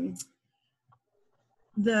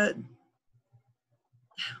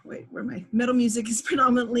 Metal music is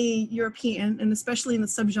predominantly European, and especially in the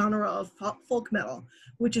subgenre of folk metal,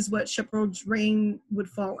 which is what Shepherd's Reign would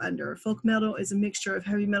fall under. Folk metal is a mixture of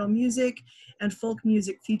heavy metal music and folk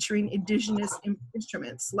music featuring indigenous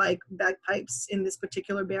instruments like bagpipes. In this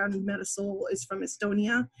particular band, Metasoul is from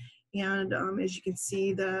Estonia, And as you can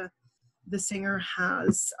see, the singer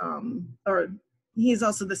has, or he's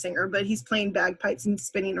also the singer, but he's playing bagpipes and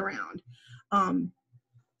spinning around,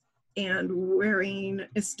 and wearing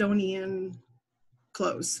Estonian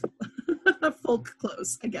clothes, folk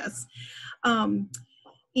clothes, I guess.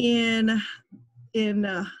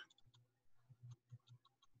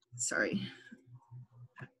 Sorry.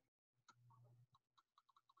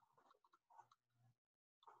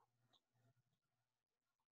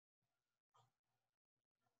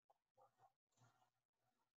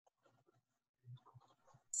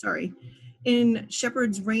 In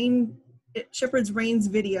Shepherd's Rain's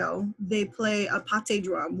video, they play a pate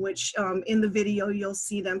drum, which in the video you'll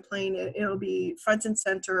see them playing it. It'll be front and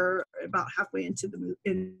center about halfway into the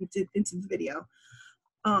video.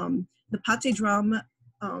 The pate drum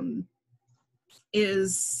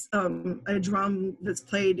is a drum that's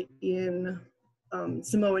played in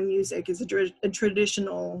Samoan music. It's a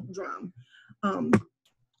traditional drum.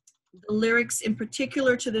 The lyrics in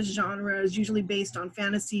particular to this genre is usually based on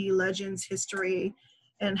fantasy, legends, history,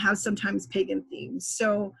 and have sometimes pagan themes.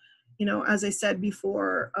 So, you know, as I said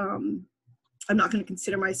before, I'm not going to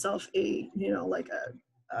consider myself a, you know, like a,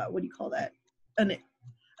 what do you call that? An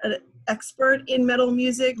expert in metal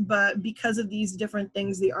music, but because of these different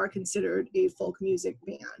things, they are considered a folk music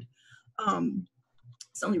band.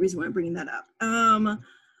 It's the only reason why I'm bringing that up. I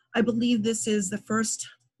believe this is the first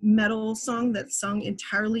metal song that's sung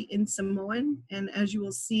entirely in Samoan, and as you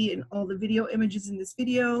will see in all the video images in this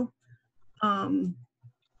video, oh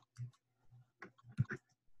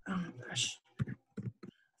gosh,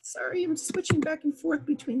 sorry, I'm switching back and forth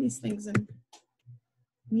between these things and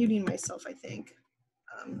muting myself, I think.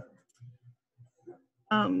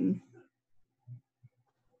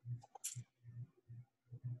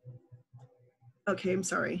 Okay, I'm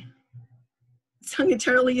sorry. Sung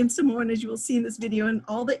entirely in Samoan, as you will see in this video, and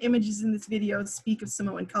all the images in this video speak of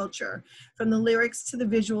Samoan culture, from the lyrics to the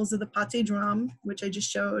visuals of the pate drum, which I just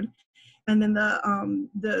showed, and then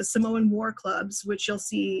the Samoan war clubs, which you'll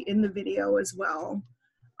see in the video as well,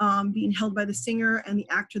 being held by the singer and the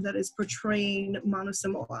actor that is portraying Manu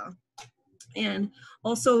Samoa. And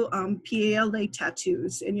also PALA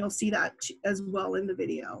tattoos, and you'll see that as well in the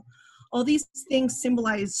video. All these things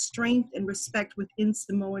symbolize strength and respect within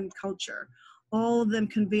Samoan culture. All of them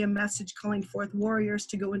convey a message calling forth warriors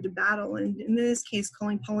to go into battle, and in this case,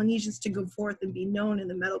 calling Polynesians to go forth and be known in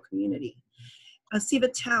the metal community. Siva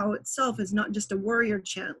Tau itself is not just a warrior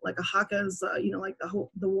chant like a Haka's, you know, like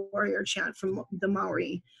the warrior chant from the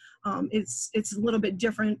Maori. It's a little bit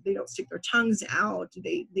different. They don't stick their tongues out.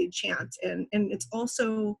 They chant, and it's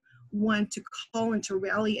also one to call and to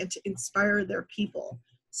rally and to inspire their people.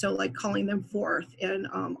 So like calling them forth, and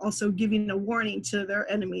also giving a warning to their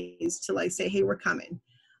enemies to like say, hey, we're coming.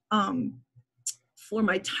 For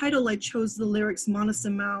my title, I chose the lyrics Manu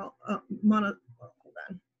Samoa, hold on.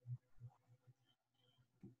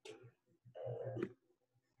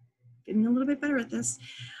 Getting a little bit better at this.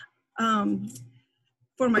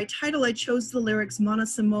 For my title, I chose the lyrics Manu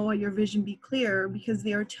Samoa, your vision be clear, because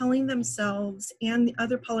they are telling themselves and the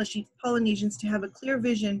other Polynesians to have a clear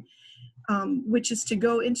vision, which is to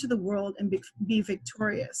go into the world and be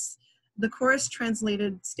victorious. The chorus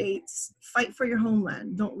translated states, fight for your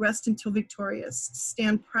homeland, don't rest until victorious,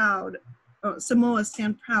 stand proud, Samoa,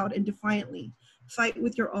 stand proud and defiantly, fight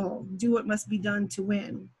with your all, do what must be done to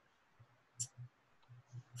win.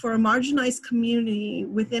 For a marginalized community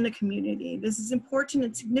within a community, this is important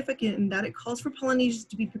and significant in that it calls for Polynesians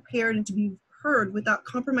to be prepared and to be heard without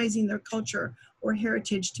compromising their culture or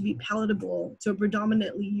heritage to be palatable to a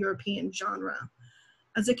predominantly European genre.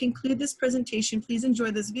 As I conclude this presentation, please enjoy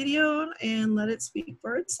this video and let it speak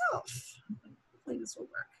for itself. Hopefully this will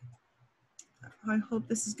work. I hope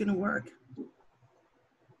this is gonna work.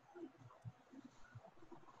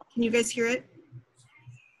 Can you guys hear it?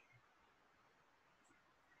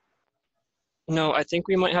 No, I think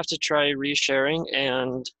we might have to try resharing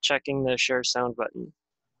and checking the share sound button.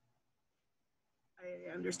 I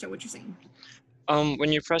understand what you're saying.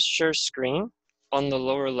 When you press share screen, on the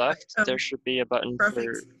lower left, there should be a button.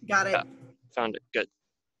 Perfect, got it. Found it, good.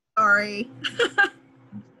 Sorry.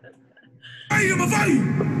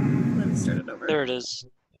 Let me start it over. There it is.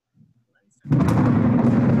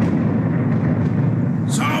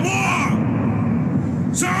 Samoa!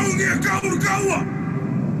 Saungia kaua!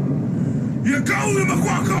 Ya kaua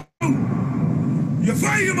makwako! Ya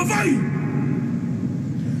mawai!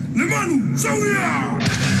 Le Manu Samoa!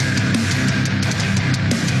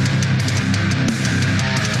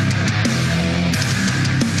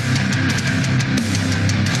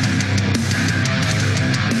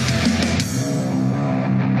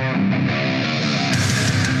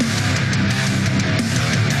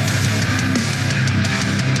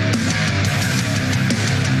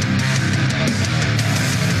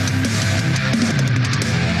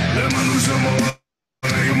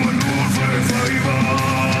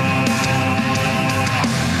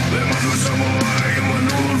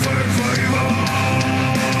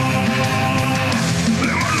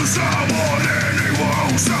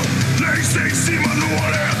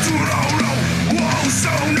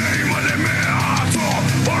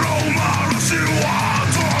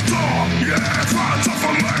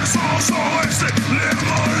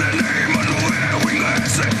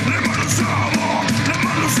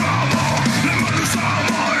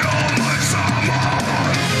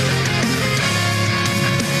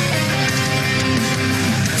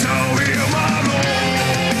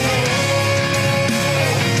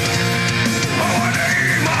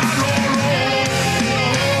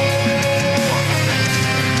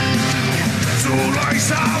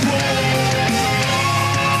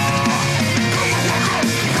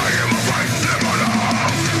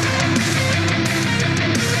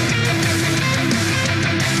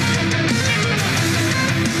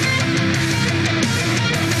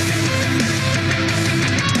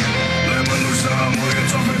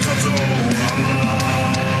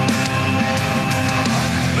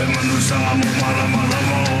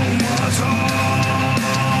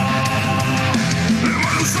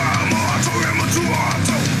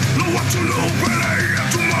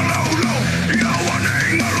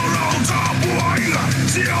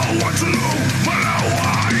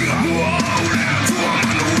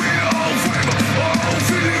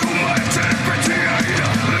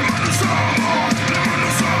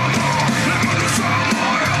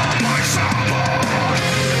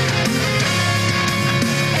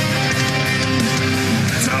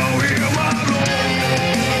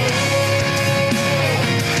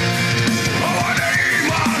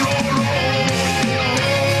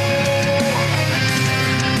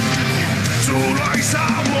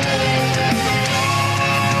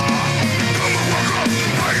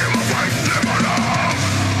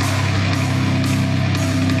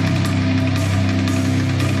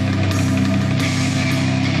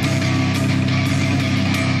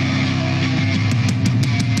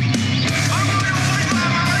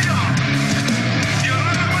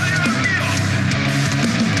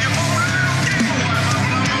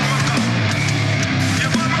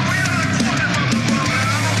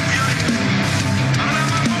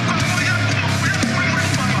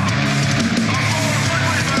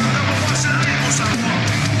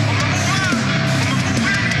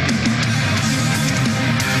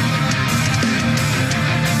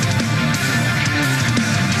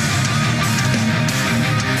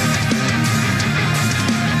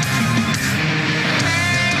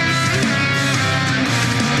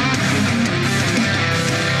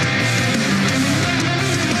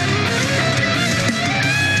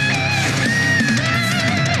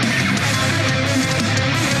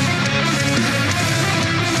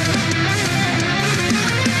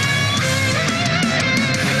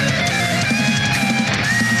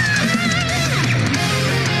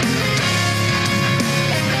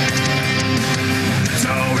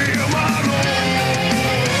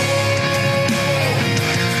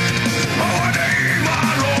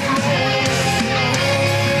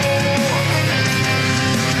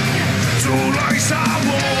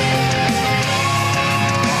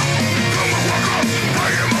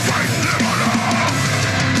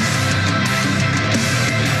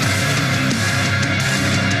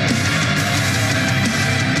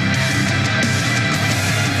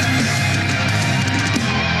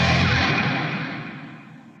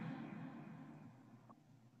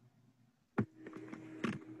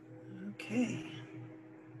 Okay.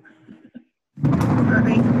 All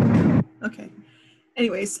right. Okay.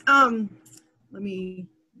 Anyways, let me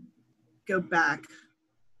go back.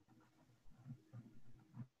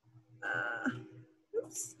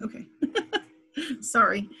 Oops. Okay.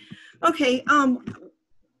 Sorry. Okay.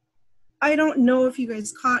 I don't know if you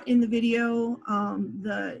guys caught in the video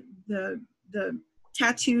the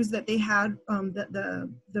tattoos that they had, that the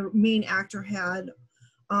main actor had,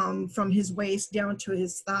 from his waist down to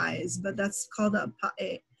his thighs, but that's called a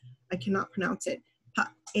pa'e. I cannot pronounce it.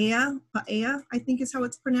 Pa'ea, I think is how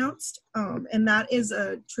it's pronounced. And that is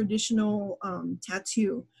a traditional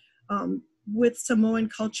tattoo. With Samoan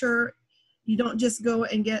culture, you don't just go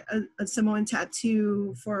and get a Samoan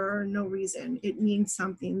tattoo for no reason. It means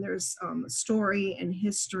something. There's a story and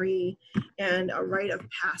history and a rite of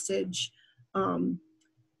passage.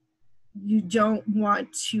 You don't want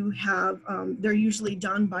to have, they're usually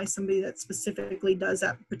done by somebody that specifically does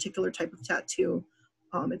that particular type of tattoo.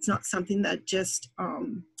 It's not something that just,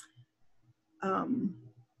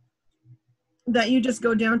 that you just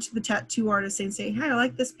go down to the tattoo artist and say, hey, I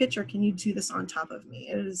like this picture. Can you do this on top of me?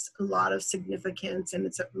 It is a lot of significance. And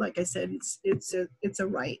it's, like I said, it's a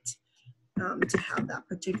right to have that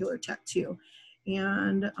particular tattoo.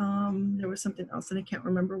 And there was something else and I can't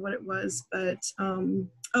remember what it was, but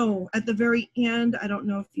oh, at the very end, I don't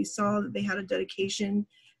know if you saw that they had a dedication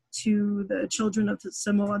to the children of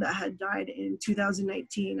Samoa that had died in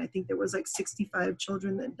 2019. I think there was like 65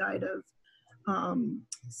 children that died of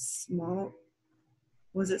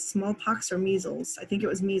smallpox or measles? I think it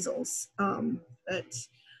was measles. But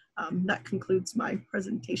that concludes my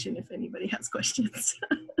presentation if anybody has questions.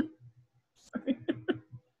 Sorry.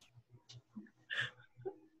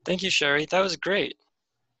 Thank you, Sherry. That was great.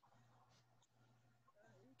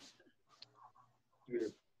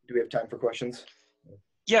 Do we have time for questions?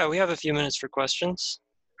 Yeah, we have a few minutes for questions.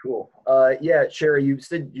 Cool. Yeah, Sherry, you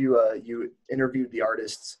said you interviewed the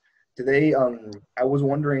artists. Do they? I was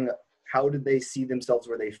wondering, how did they see themselves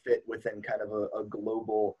where they fit within kind of a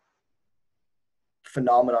global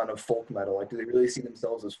phenomenon of folk metal? Like, do they really see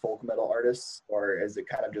themselves as folk metal artists, or is it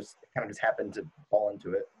kind of just happened to fall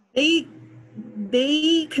into it? They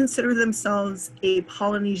consider themselves a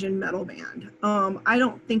Polynesian metal band. I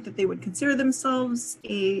don't think that they would consider themselves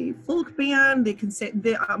a folk band. They can say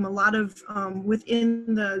a lot of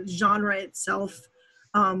within the genre itself,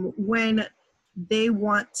 when they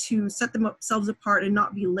want to set themselves apart and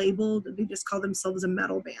not be labeled, they just call themselves a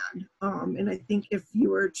metal band. And I think if you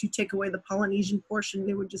were to take away the Polynesian portion,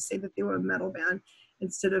 they would just say that they were a metal band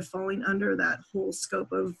instead of falling under that whole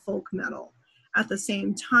scope of folk metal. At the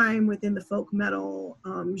same time, within the folk metal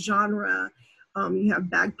genre, you have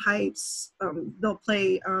bagpipes. They'll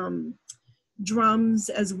play drums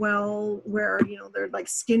as well, where they're like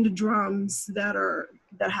skinned drums that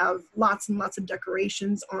have lots and lots of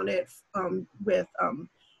decorations on it, with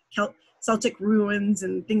Celtic ruins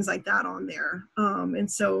and things like that on there. And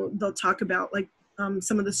so they'll talk about like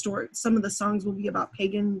some of the songs will be about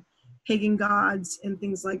pagan gods and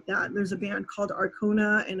things like that. There's a band called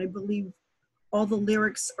Arcona, and I believe all the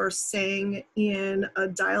lyrics are sang in a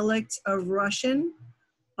dialect of Russian,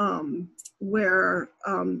 where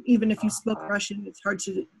even if you spoke Russian, it's hard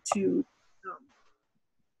to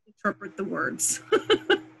interpret the words.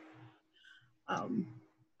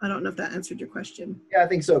 I don't know if that answered your question. Yeah, I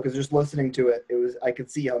think so, because just listening to it, I could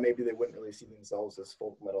see how maybe they wouldn't really see themselves as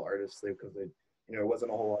folk metal artists, because there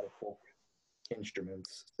wasn't a whole lot of folk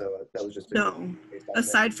instruments, so that was just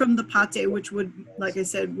aside from the pate, which would, like I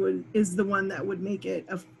said, is the one that would make it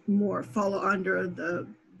more follow under the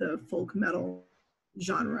folk metal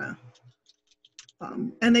genre,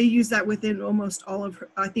 and they use that within almost all of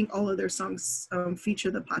I think all of their songs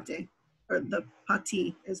feature the pate, or the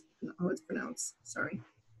pati is how it's pronounced. Sorry.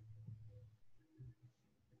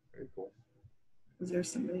 Very cool. Was there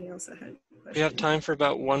somebody else that had a question? We have time for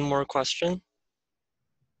about one more question.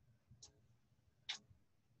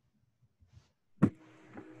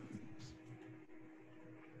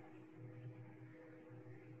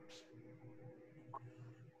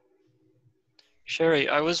 Sherry,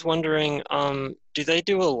 I was wondering, do they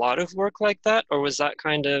do a lot of work like that, or was that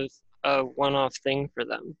kind of a one-off thing for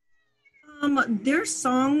them? Their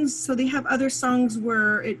songs, so they have other songs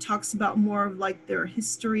where it talks about more of like their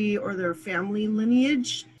history or their family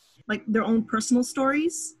lineage, like their own personal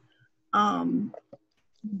stories. But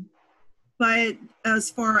as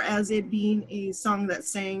far as it being a song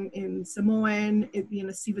that's sang in Samoan, it being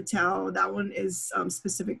a Civital, that one is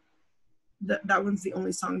specific. That one's the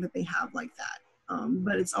only song that they have like that.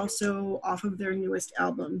 But it's also off of their newest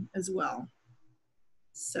album as well.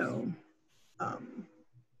 So,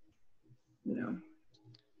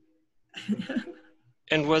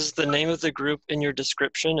 And was the name of the group in your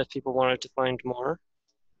description if people wanted to find more?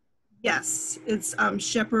 Yes, it's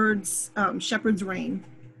Shepherd's Reign.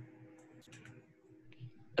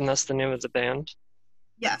 And that's the name of the band?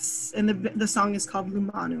 Yes, and the song is called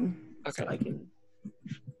Lumanu. Okay. So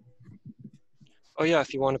oh yeah,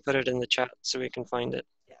 if you want to put it in the chat so we can find it.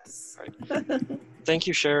 Yes. Right. Thank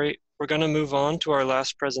you, Sherry. We're going to move on to our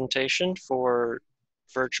last presentation for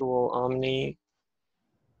Virtual Omni.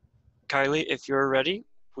 Kylie, if you're ready,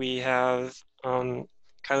 we have Kylie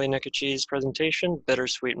Necochea's presentation,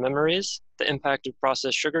 Bittersweet Memories, the impact of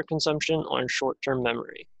processed sugar consumption on short-term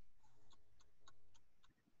memory.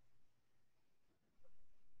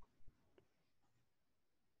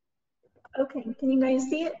 Okay, can you guys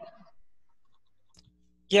see it?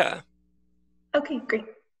 Yeah. Okay, great.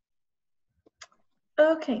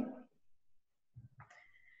 Okay.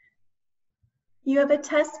 You have a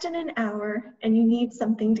test in an hour and you need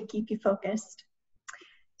something to keep you focused.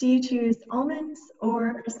 Do you choose almonds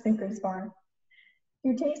or a Snickers bar?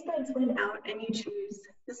 Your taste buds went out and you choose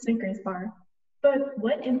the Snickers bar. But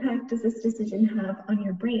what impact does this decision have on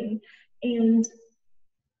your brain? And,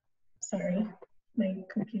 sorry, my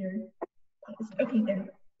computer paused. Okay, there.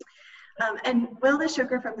 And will the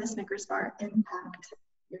sugar from the Snickers bar impact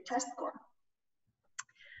your test score?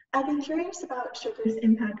 I've been curious about sugar's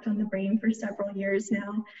impact on the brain for several years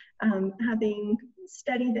now, having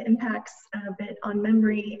studied the impacts a bit on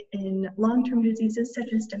memory in long-term diseases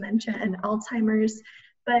such as dementia and Alzheimer's.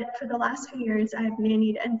 But for the last few years, I've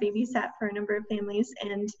nannied and babysat for a number of families,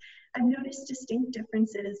 and I've noticed distinct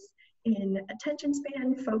differences in attention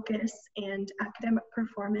span, focus, and academic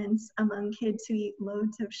performance among kids who eat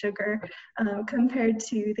loads of sugar compared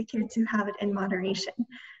to the kids who have it in moderation.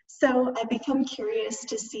 So I've become curious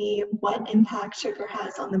to see what impact sugar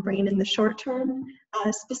has on the brain in the short term,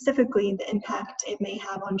 specifically the impact it may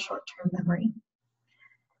have on short-term memory.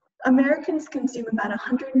 Americans consume about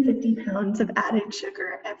 150 pounds of added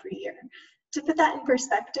sugar every year. To put that in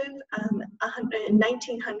perspective, in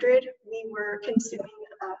 1900, we were consuming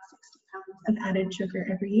about 60 pounds of added sugar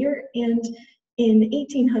every year, and in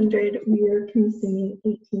 1800, we were consuming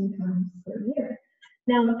 18 pounds per year.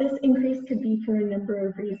 Now, this increase could be for a number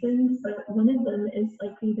of reasons, but one of them is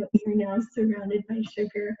likely that we are now surrounded by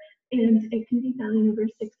sugar, and it can be found in over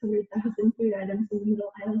 600,000 food items in the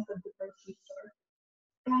middle aisles of the grocery store.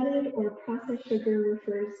 Added or processed sugar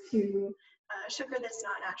refers to sugar that's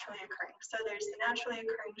not naturally occurring. So there's the naturally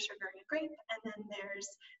occurring sugar in a grape, and then there's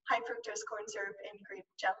high fructose corn syrup in grape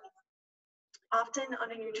jelly. Often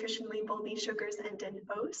on a nutrition label, these sugars end in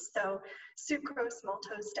ose, so sucrose,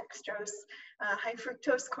 maltose, dextrose, high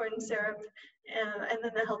fructose corn syrup, and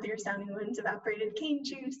then the healthier sounding ones, evaporated cane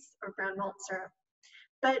juice or brown malt syrup.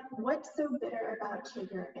 But what's so bitter about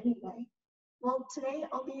sugar anyway? Well, today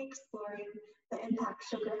I'll be exploring the impact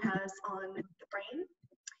sugar has on the brain,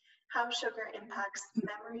 how sugar impacts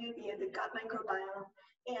memory via the gut microbiome,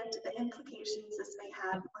 and the implications this may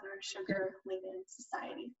have on our sugar-laden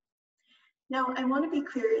society. Now, I want to be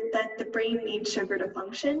clear that the brain needs sugar to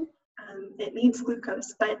function. It needs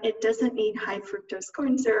glucose, but it doesn't need high fructose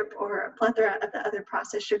corn syrup or a plethora of the other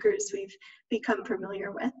processed sugars we've become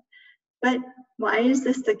familiar with. But why is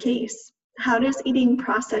this the case? How does eating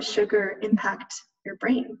processed sugar impact your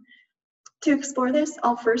brain? To explore this,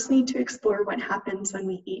 I'll first need to explore what happens when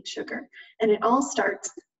we eat sugar, and it all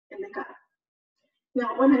starts in the gut.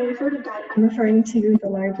 Now, when I refer to gut, I'm referring to the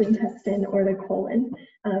large intestine or the colon,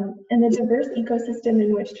 and the diverse ecosystem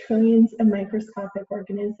in which trillions of microscopic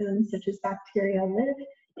organisms such as bacteria live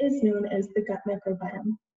is known as the gut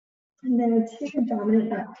microbiome. And there are two dominant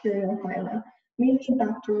bacterial phyla, mainly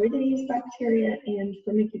Bacteroidetes bacteria and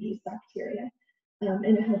Firmicutes bacteria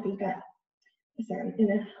in a healthy gut.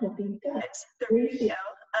 The ratio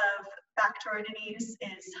of Bacteroidetes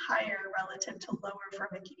is higher relative to lower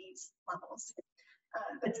Firmicutes levels.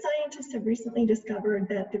 But scientists have recently discovered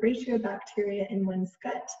that the ratio of bacteria in one's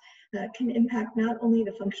gut can impact not only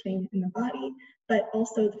the functioning in the body, but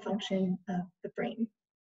also the function of the brain.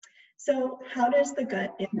 So how does the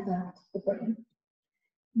gut impact the brain?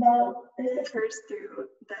 Well, this occurs through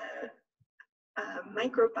the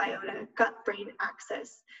microbiota gut-brain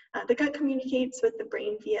axis. The gut communicates with the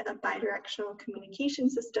brain via a bidirectional communication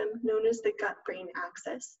system known as the gut-brain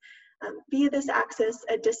axis. Via this axis,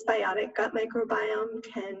 a dysbiotic gut microbiome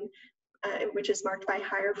can, which is marked by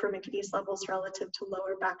higher Firmicutes levels relative to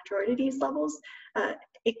lower Bacteroidetes levels,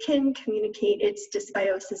 it can communicate its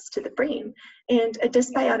dysbiosis to the brain. And a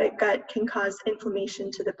dysbiotic gut can cause inflammation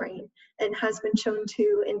to the brain and has been shown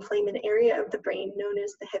to inflame an area of the brain known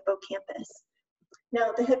as the hippocampus.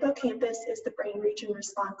 Now, the hippocampus is the brain region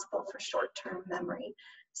responsible for short-term memory.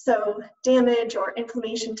 So damage or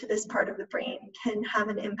inflammation to this part of the brain can have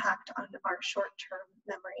an impact on our short-term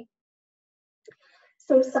memory.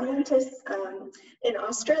 So scientists in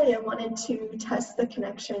Australia wanted to test the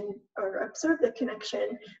connection or observe the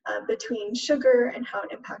connection between sugar and how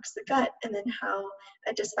it impacts the gut, and then how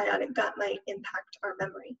a dysbiotic gut might impact our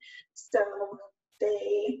memory. So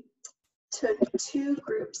they took 2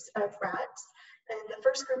 groups of rats, and the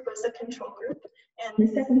first group was a control group, and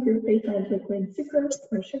the second group they fed liquid sucrose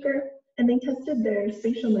or sugar, and they tested their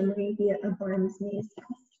spatial memory via a Barnes maze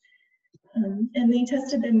test. And they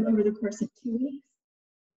tested them over the course of 2 weeks.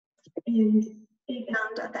 And they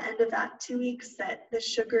found at the end of that 2 weeks that the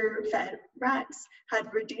sugar-fed rats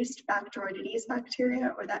had reduced Bacteroidetes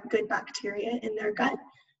bacteria, or that good bacteria in their gut,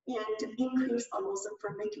 and increased levels of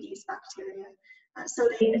Firmicutes bacteria. So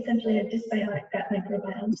they essentially had dysbiotic gut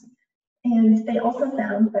microbiomes. And they also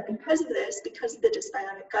found that because of this, because of the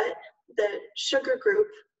dysbiotic gut, the sugar group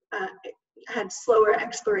had slower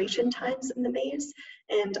exploration times in the maze,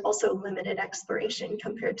 and also limited exploration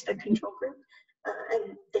compared to the control group.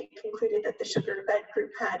 And they concluded that the sugar-fed group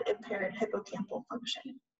had impaired hippocampal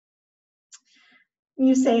function.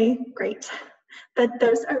 You say, great, but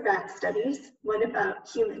those are rat studies. What about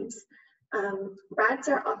humans? Rats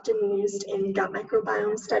are often used in gut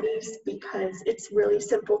microbiome studies because it's really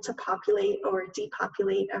simple to populate or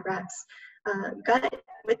depopulate a rat's gut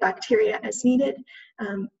with bacteria as needed,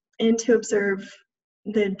 and to observe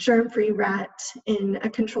the germ-free rat in a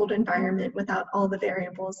controlled environment without all the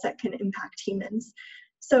variables that can impact humans.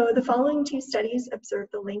 So the following 2 studies observed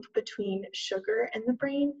the link between sugar and the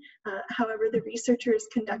brain. However, the researchers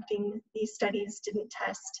conducting these studies didn't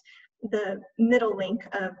test the middle link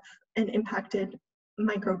of an impacted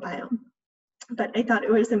microbiome. But I thought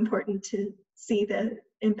it was important to see the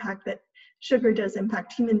impact that sugar does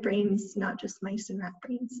impact human brains, not just mice and rat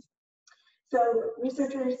brains. So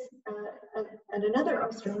researchers at another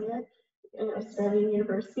Australian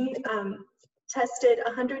university tested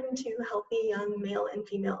 102 healthy young male and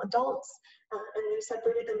female adults, and they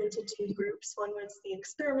separated them into 2 groups. One was the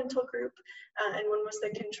experimental group, and one was the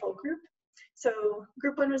control group. So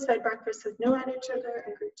group 1 was fed breakfast with no added sugar,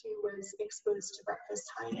 and group 2 was exposed to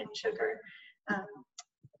breakfast high in sugar.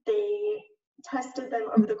 They tested them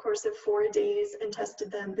over the course of 4 days, and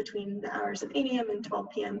tested them between the hours of 8 a.m. and 12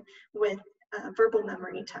 p.m. with verbal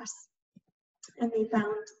memory tests. And they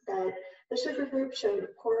found that the sugar group showed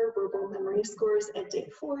poorer verbal memory scores at day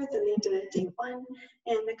 4 than they did at day 1,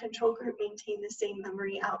 and the control group maintained the same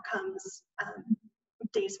memory outcomes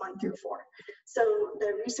days 1 through 4. So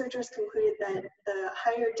the researchers concluded that the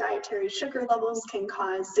higher dietary sugar levels can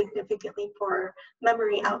cause significantly poorer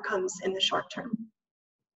memory outcomes in the short term.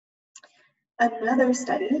 Another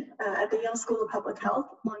study at the Yale School of Public Health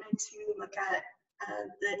wanted to look at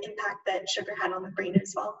the impact that sugar had on the brain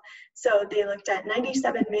as well. So they looked at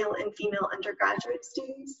 97 male and female undergraduate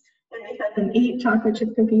students, and they fed them 8 chocolate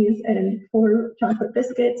chip cookies and 4 chocolate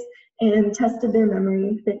biscuits, and tested their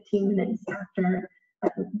memory 15 minutes after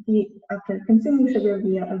consuming sugar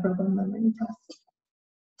via a verbal memory test.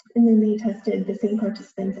 And then they tested the same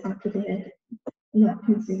participants after they had not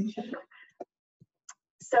consumed sugar.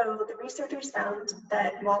 So the researchers found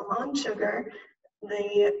that while on sugar,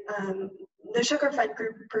 the sugar-fed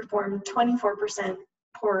group performed 24%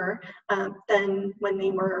 poorer than when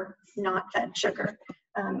they were not fed sugar.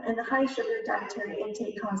 And the high sugar dietary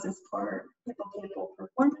intake causes poor hippocampal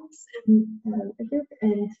performance in the group,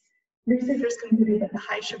 and researchers concluded that the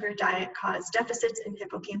high sugar diet caused deficits in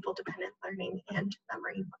hippocampal dependent learning and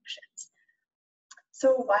memory functions.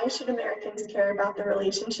 So why should Americans care about the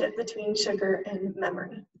relationship between sugar and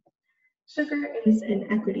memory? Sugar is an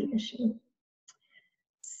equity issue.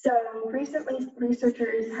 So recently,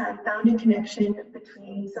 researchers have found a connection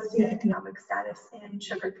between socioeconomic status and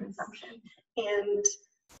sugar consumption. And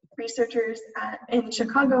researchers in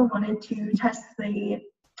Chicago wanted to test the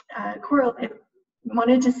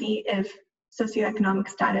wanted to see if socioeconomic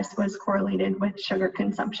status was correlated with sugar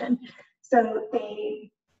consumption. So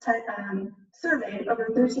they surveyed over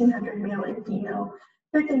 1,300 male and female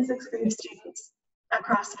 5th and 6th grade students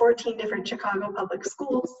across 14 different Chicago public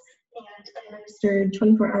schools, and administered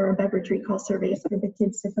 24-hour beverage recall surveys for the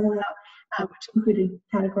kids to fill out, which included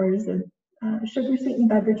categories of sugar-sweetened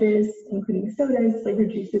beverages, including sodas,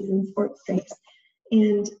 flavored juices, and sports drinks.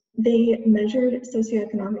 And they measured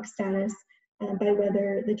socioeconomic status by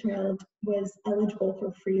whether the child was eligible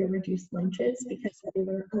for free or reduced lunches, because if they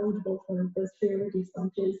were eligible for those free or reduced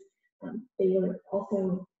lunches, they were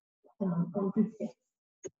also on food stamps.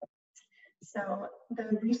 So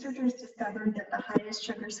the researchers discovered that the highest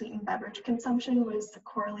sugar-sweetened beverage consumption was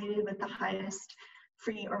correlated with the highest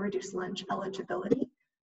free or reduced lunch eligibility.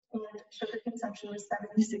 And sugar consumption was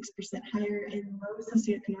 76% higher in low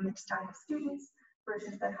socioeconomic status students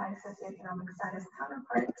versus their high socioeconomic status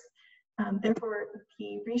counterparts. Therefore,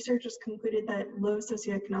 the researchers concluded that low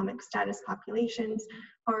socioeconomic status populations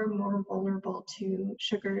are more vulnerable to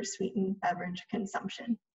sugar-sweetened beverage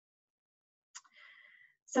consumption.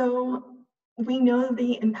 So we know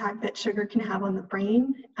the impact that sugar can have on the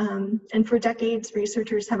brain, and for decades,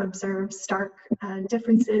 researchers have observed stark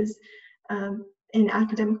differences in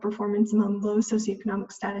academic performance among low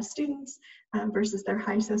socioeconomic status students versus their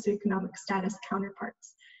high socioeconomic status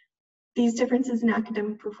counterparts. These differences in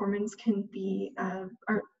academic performance can be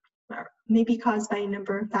may be caused by a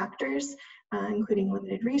number of factors, including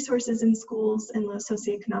limited resources in schools and low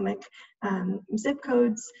socioeconomic zip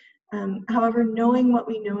codes. However, knowing what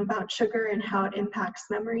we know about sugar and how it impacts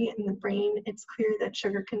memory in the brain, it's clear that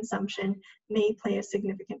sugar consumption may play a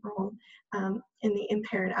significant role in the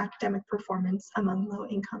impaired academic performance among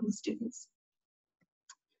low-income students.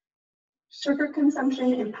 Sugar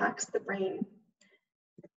consumption impacts the brain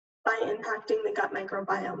by impacting the gut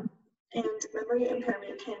microbiome, and memory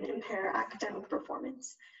impairment can impair academic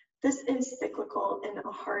performance. This is cyclical and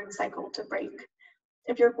a hard cycle to break.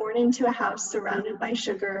 If you're born into a house surrounded by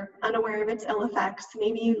sugar, unaware of its ill effects,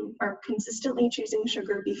 maybe you are consistently choosing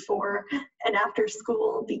sugar before and after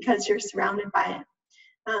school because you're surrounded by it.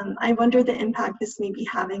 I wonder the impact this may be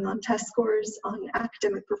having on test scores, on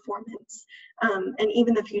academic performance, and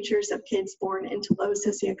even the futures of kids born into low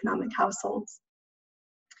socioeconomic households.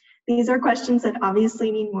 These are questions that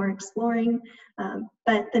obviously need more exploring,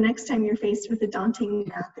 but the next time you're faced with a daunting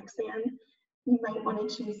math exam, you might want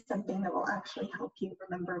to choose something that will actually help you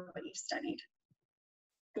remember what you studied.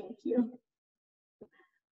 Thank you.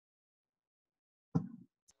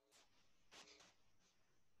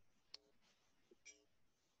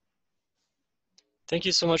 Thank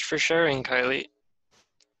you so much for sharing, Kylie.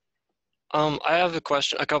 I have a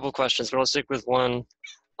couple questions, but I'll stick with one.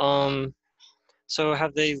 So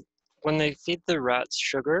when they feed the rats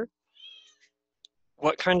sugar,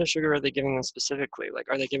 what kind of sugar are they giving them specifically? Like,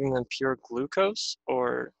 are they giving them pure glucose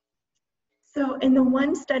or? So in the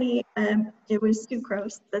one study, it was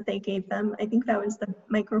sucrose that they gave them. I think that was the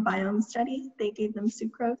microbiome study. They gave them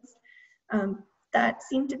sucrose. That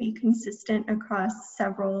seemed to be consistent across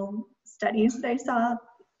several studies that I saw.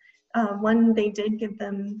 One, they did give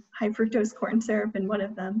them high fructose corn syrup in one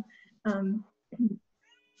of them,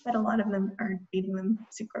 but a lot of them are feeding them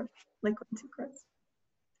sucrose, liquid sucrose.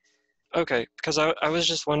 Okay, because I was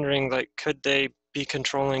just wondering, like, could they be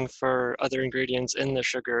controlling for other ingredients in the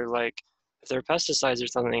sugar, like if there are pesticides or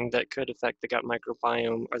something that could affect the gut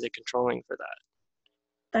microbiome, are they controlling for that?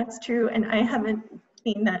 That's true, and I haven't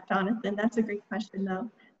seen that, Jonathan. That's a great question,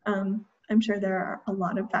 though. I'm sure there are a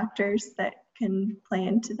lot of factors that can play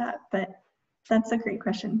into that, but that's a great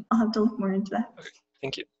question. I'll have to look more into that. Okay,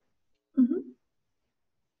 thank you. Mm-hmm.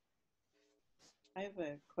 I have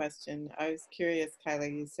a question. I was curious,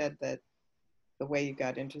 Kylie, you said that the way you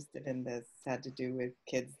got interested in this had to do with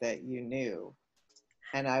kids that you knew.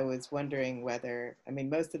 And I was wondering whether, I mean,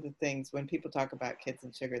 most of the things, when people talk about kids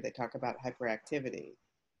and sugar, they talk about hyperactivity.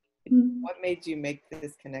 Mm-hmm. What made you make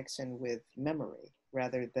this connection with memory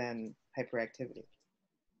rather than hyperactivity?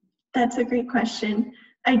 That's a great question.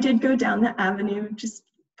 I did go down that avenue just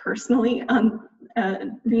personally on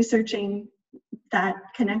researching that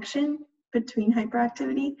connection between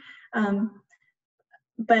hyperactivity.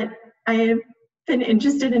 But I have been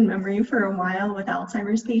interested in memory for a while with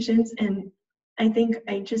Alzheimer's patients, and I think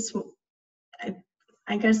I guess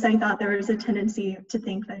I thought there was a tendency to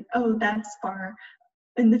think that, oh, that's far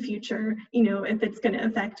in the future, you know, if it's going to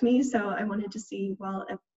affect me. So I wanted to see, well,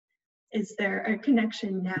 is there a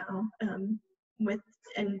connection now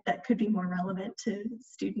and that could be more relevant to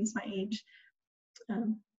students my age.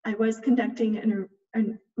 I was conducting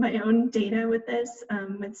my own data with this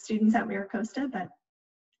with students at Maricosta, but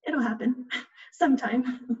it'll happen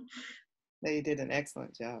sometime. No, you did an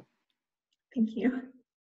excellent job. Thank you.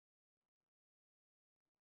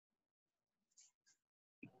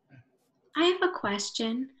 I have a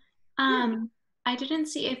question. I didn't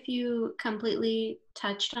see if you completely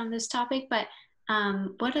touched on this topic, but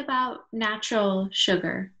what about natural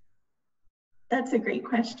sugar? That's a great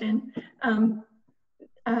question.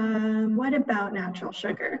 What about natural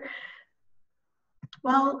sugar?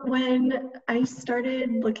 Well, when I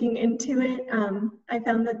started looking into it, I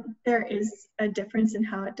found that there is a difference in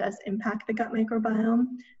how it does impact the gut microbiome.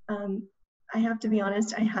 I have to be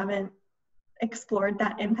honest, I haven't explored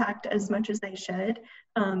that impact as much as I should.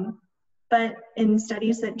 But in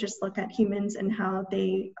studies that just look at humans and how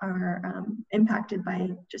they are impacted by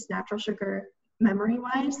just natural sugar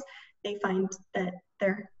memory-wise, they find that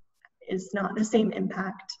there is not the same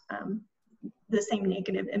impact, the same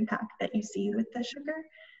negative impact that you see with the sugar.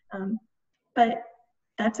 But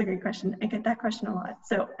that's a great question. I get that question a lot.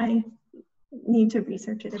 So I need to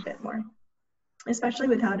research it a bit more, especially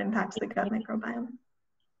with how it impacts the gut microbiome.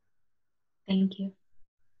 Thank you.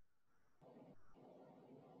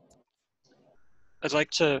 I'd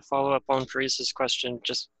like to follow up on Teresa's question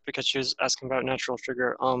just because she was asking about natural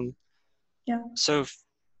sugar. Yeah. So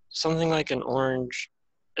something like an orange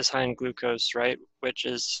is high in glucose, right? Which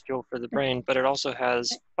is fuel for the brain, but it also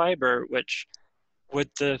has fiber, which would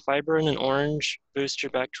the fiber in an orange boost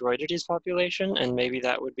your Bacteroidetes population? And maybe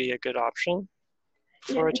that would be a good option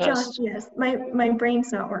for a test? John, yes, my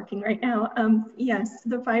brain's not working right now. Yes,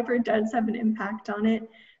 the fiber does have an impact on it.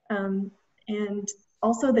 And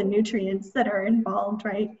also the nutrients that are involved,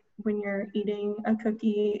 right? When you're eating a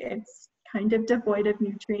cookie, it's kind of devoid of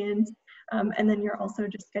nutrients. And then you're also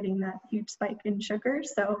just getting that huge spike in sugar.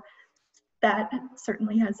 So that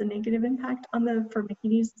certainly has a negative impact on the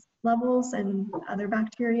Firmicutes levels and other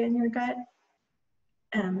bacteria in your gut.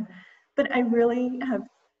 But I really have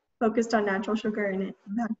focused on natural sugar and it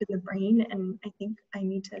impacted the brain, and I think I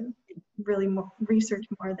need to really research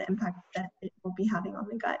more the impact that it will be having on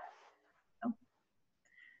the gut. So.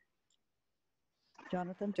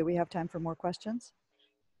 Jonathan, do we have time for more questions?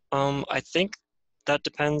 I think that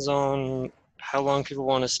depends on how long people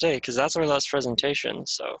want to stay, because that's our last presentation,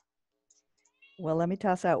 so. Well, let me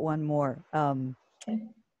toss out one more. Okay.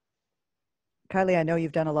 Kylie, I know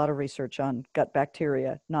you've done a lot of research on gut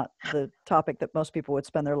bacteria, not the topic that most people would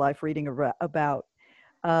spend their life reading about.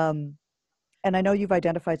 And I know you've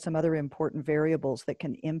identified some other important variables that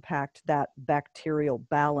can impact that bacterial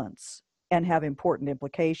balance and have important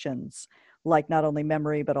implications, like not only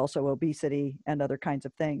memory, but also obesity and other kinds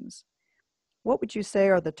of things. What would you say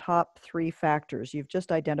are the top 3 factors? You've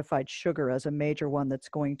just identified sugar as a major one that's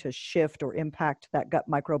going to shift or impact that gut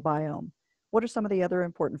microbiome. What are some of the other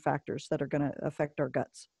important factors that are going to affect our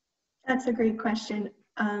guts? That's a great question.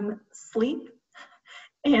 Sleep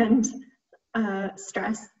and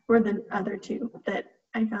stress were the other 2 that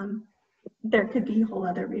I found. There could be whole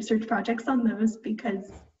other research projects on those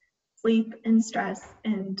because sleep and stress,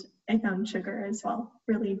 and I found sugar as well,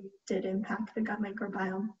 really did impact the gut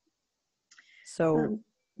microbiome. So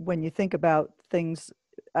when you think about things,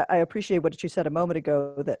 I appreciate what you said a moment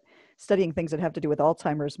ago, that studying things that have to do with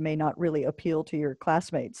Alzheimer's may not really appeal to your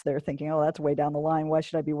classmates. They're thinking, oh, that's way down the line. Why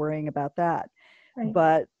should I be worrying about that? Right.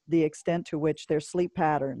 But the extent to which their sleep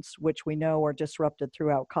patterns, which we know are disrupted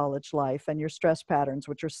throughout college life, and your stress patterns,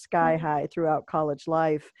 which are sky high throughout college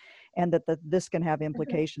life, and that this can have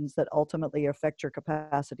implications that ultimately affect your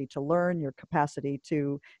capacity to learn, your capacity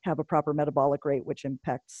to have a proper metabolic rate, which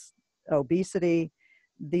impacts obesity.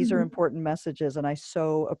 These are important messages, and I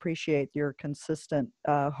so appreciate your consistent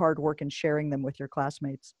hard work in sharing them with your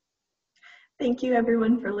classmates. Thank you,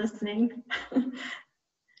 everyone, for listening.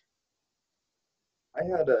 I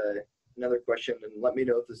had another question, and let me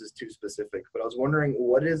know if this is too specific, but I was wondering,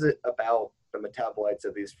 what is it about the metabolites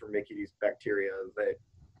of these Firmicutes bacteria that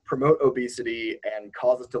promote obesity and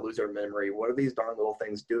cause us to lose our memory? What are these darn little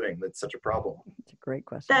things doing that's such a problem? It's a great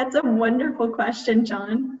question. That's a wonderful question,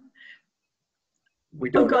 John.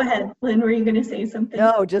 Go ahead, Lynn, were you going to say something?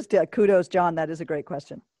 No, just kudos, John. That is a great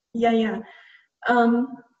question. Yeah.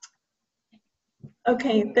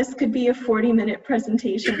 Okay, this could be a 40-minute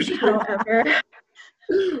presentation. However,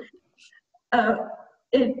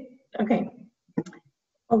 okay.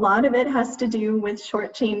 A lot of it has to do with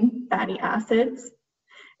short-chain fatty acids,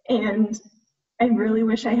 and I really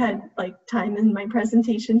wish I had time in my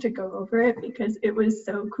presentation to go over it because it was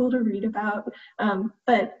so cool to read about.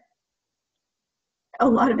 But a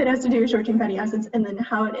lot of it has to do with short-chain fatty acids and then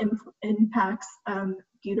how it impacts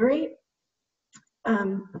butyrate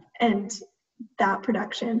and that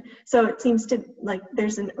production. So it seems to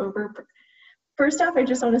there's an first off, I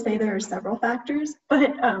just want to say there are several factors,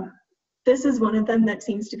 but this is one of them that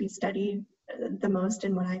seems to be studied the most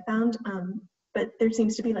in what I found. But there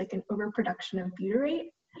seems to be an overproduction of butyrate,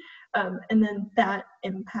 and then that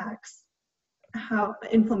impacts how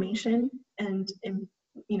inflammation and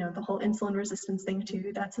the whole insulin resistance thing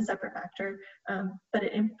too. That's a separate factor, but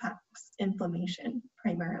it impacts inflammation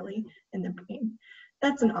primarily in the brain.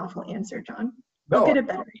 That's an awful answer, John. I'll get a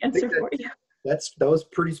better answer for you. That was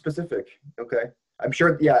pretty specific. Okay, I'm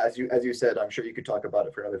sure. Yeah, as you said, I'm sure you could talk about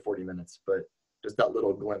it for another 40 minutes, but just that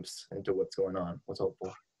little glimpse into what's going on was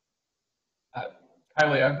hopeful.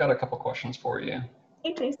 Kylie, I've got a couple questions for you.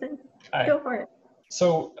 Hey, Jason. Hi. Go for it.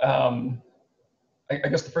 So I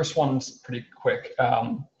guess the first one's pretty quick.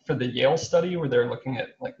 For the Yale study where they're looking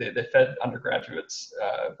at, like they fed undergraduates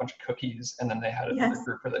a bunch of cookies, and then they had another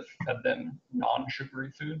group where they fed them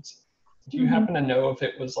non-sugary foods. Do you happen to know if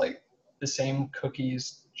it was like the same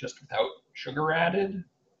cookies just without sugar added?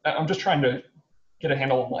 I'm just trying to get a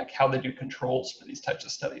handle on like how they do controls for these types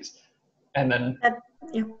of studies. And then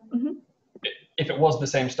if it was the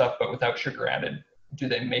same stuff but without sugar added, do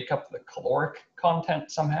they make up the caloric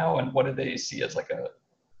content somehow? And what do they see as like a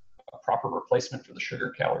proper replacement for the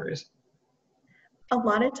sugar calories? A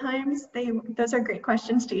lot of times those are great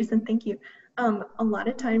questions, Jason, thank you. A lot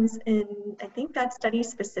of times I think that study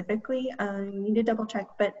specifically, I need to double check,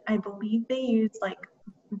 but I believe they use like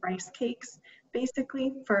rice cakes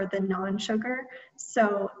basically for the non-sugar.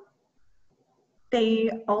 So they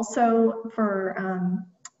also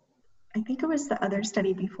I think it was the other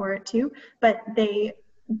study before it too, but they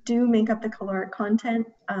do make up the caloric content,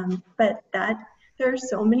 but there are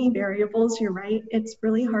so many variables, you're right. It's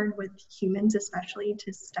really hard with humans especially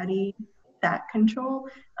to study that control.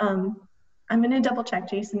 I'm going to double check,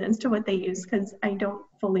 Jason, as to what they use because I don't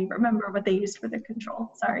fully remember what they used for the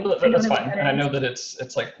control. Sorry. That's fine. And I know that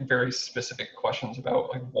it's like very specific questions about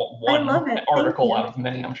like one article out of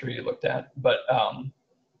many I'm sure you looked at. But I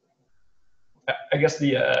guess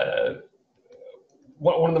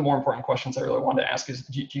one of the more important questions I really wanted to ask is,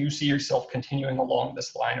 do you see yourself continuing along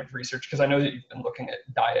this line of research? Because I know that you've been looking at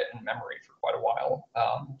diet and memory for quite a while.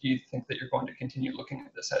 Do you think that you're going to continue looking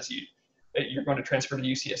at this as you're going to transfer to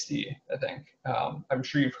UCSD, I think? I'm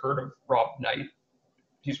sure you've heard of Rob Knight.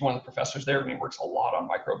 He's one of the professors there, and he works a lot on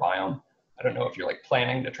microbiome. I don't know if you're like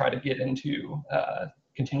planning to try to get into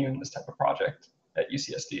continuing this type of project at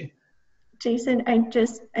UCSD. Jason, I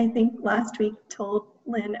think last week told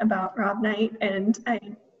Lynn about Rob Knight, and I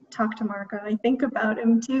talked to Margaux, I think, about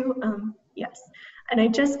him too. Yes, and I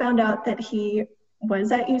just found out that he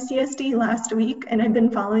was at UCSD last week, and I've been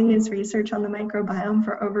following his research on the microbiome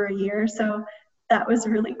for over a year, so that was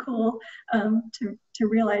really cool to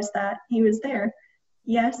realize that he was there.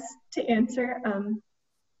 Yes, to answer,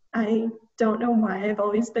 I don't know why I've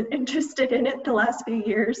always been interested in it the last few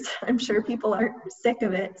years. I'm sure people are sick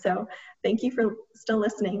of it, so thank you for still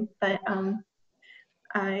listening. But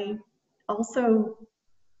I also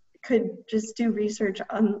could just do research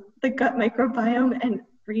on the gut microbiome and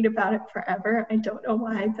read about it forever. I don't know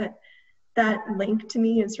why, but that link to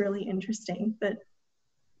me is really interesting, that,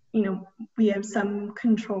 you know, we have some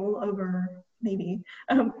control over maybe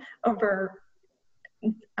over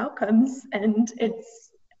outcomes, and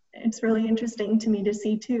it's really interesting to me to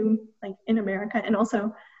see too, like in America, and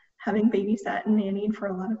also having babysat and nannied for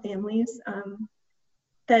a lot of families,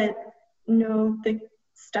 that, you know, the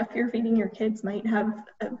stuff you're feeding your kids might have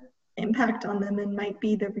an impact on them and might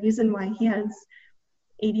be the reason why he has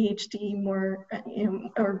ADHD more, you know,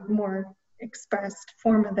 or more expressed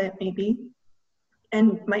form of it maybe,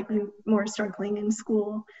 and might be more struggling in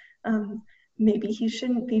school. Maybe he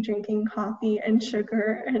shouldn't be drinking coffee and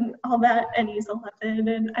sugar and all that, and he's 11,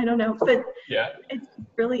 and I don't know, but yeah, it's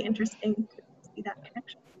really interesting to see that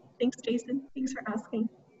connection. Thanks, Jason. Thanks for asking.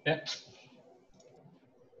 Yeah.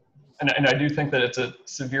 And I do think that it's a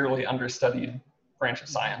severely understudied branch of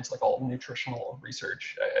science, like all nutritional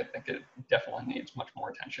research. I think it definitely needs much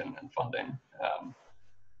more attention and funding.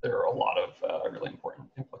 There are a lot of really important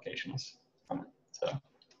implications from it. So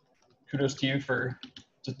kudos to you for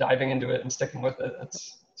just diving into it and sticking with it.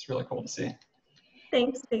 It's really cool to see.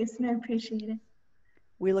 Thanks, Jason. I appreciate it.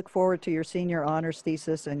 We look forward to your senior honors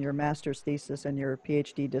thesis and your master's thesis and your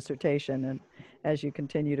PhD dissertation, and as you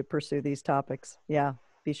continue to pursue these topics. Yeah,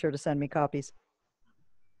 be sure to send me copies.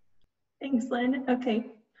 Thanks, Lynn. Okay.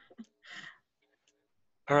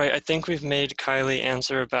 All right, I think we've made Kylie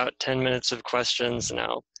answer about 10 minutes of questions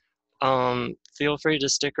now. Feel free to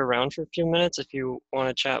stick around for a few minutes if you want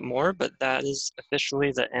to chat more, but that is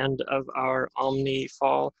officially the end of our Omni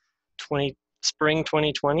Fall Spring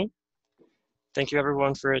 2020. Thank you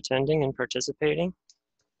everyone for attending and participating.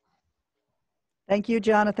 Thank you,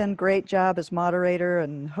 Jonathan. Great job as moderator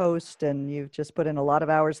and host, and you've just put in a lot of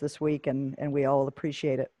hours this week, and we all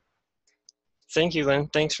appreciate it. Thank you, Lynn.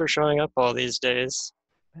 Thanks for showing up all these days.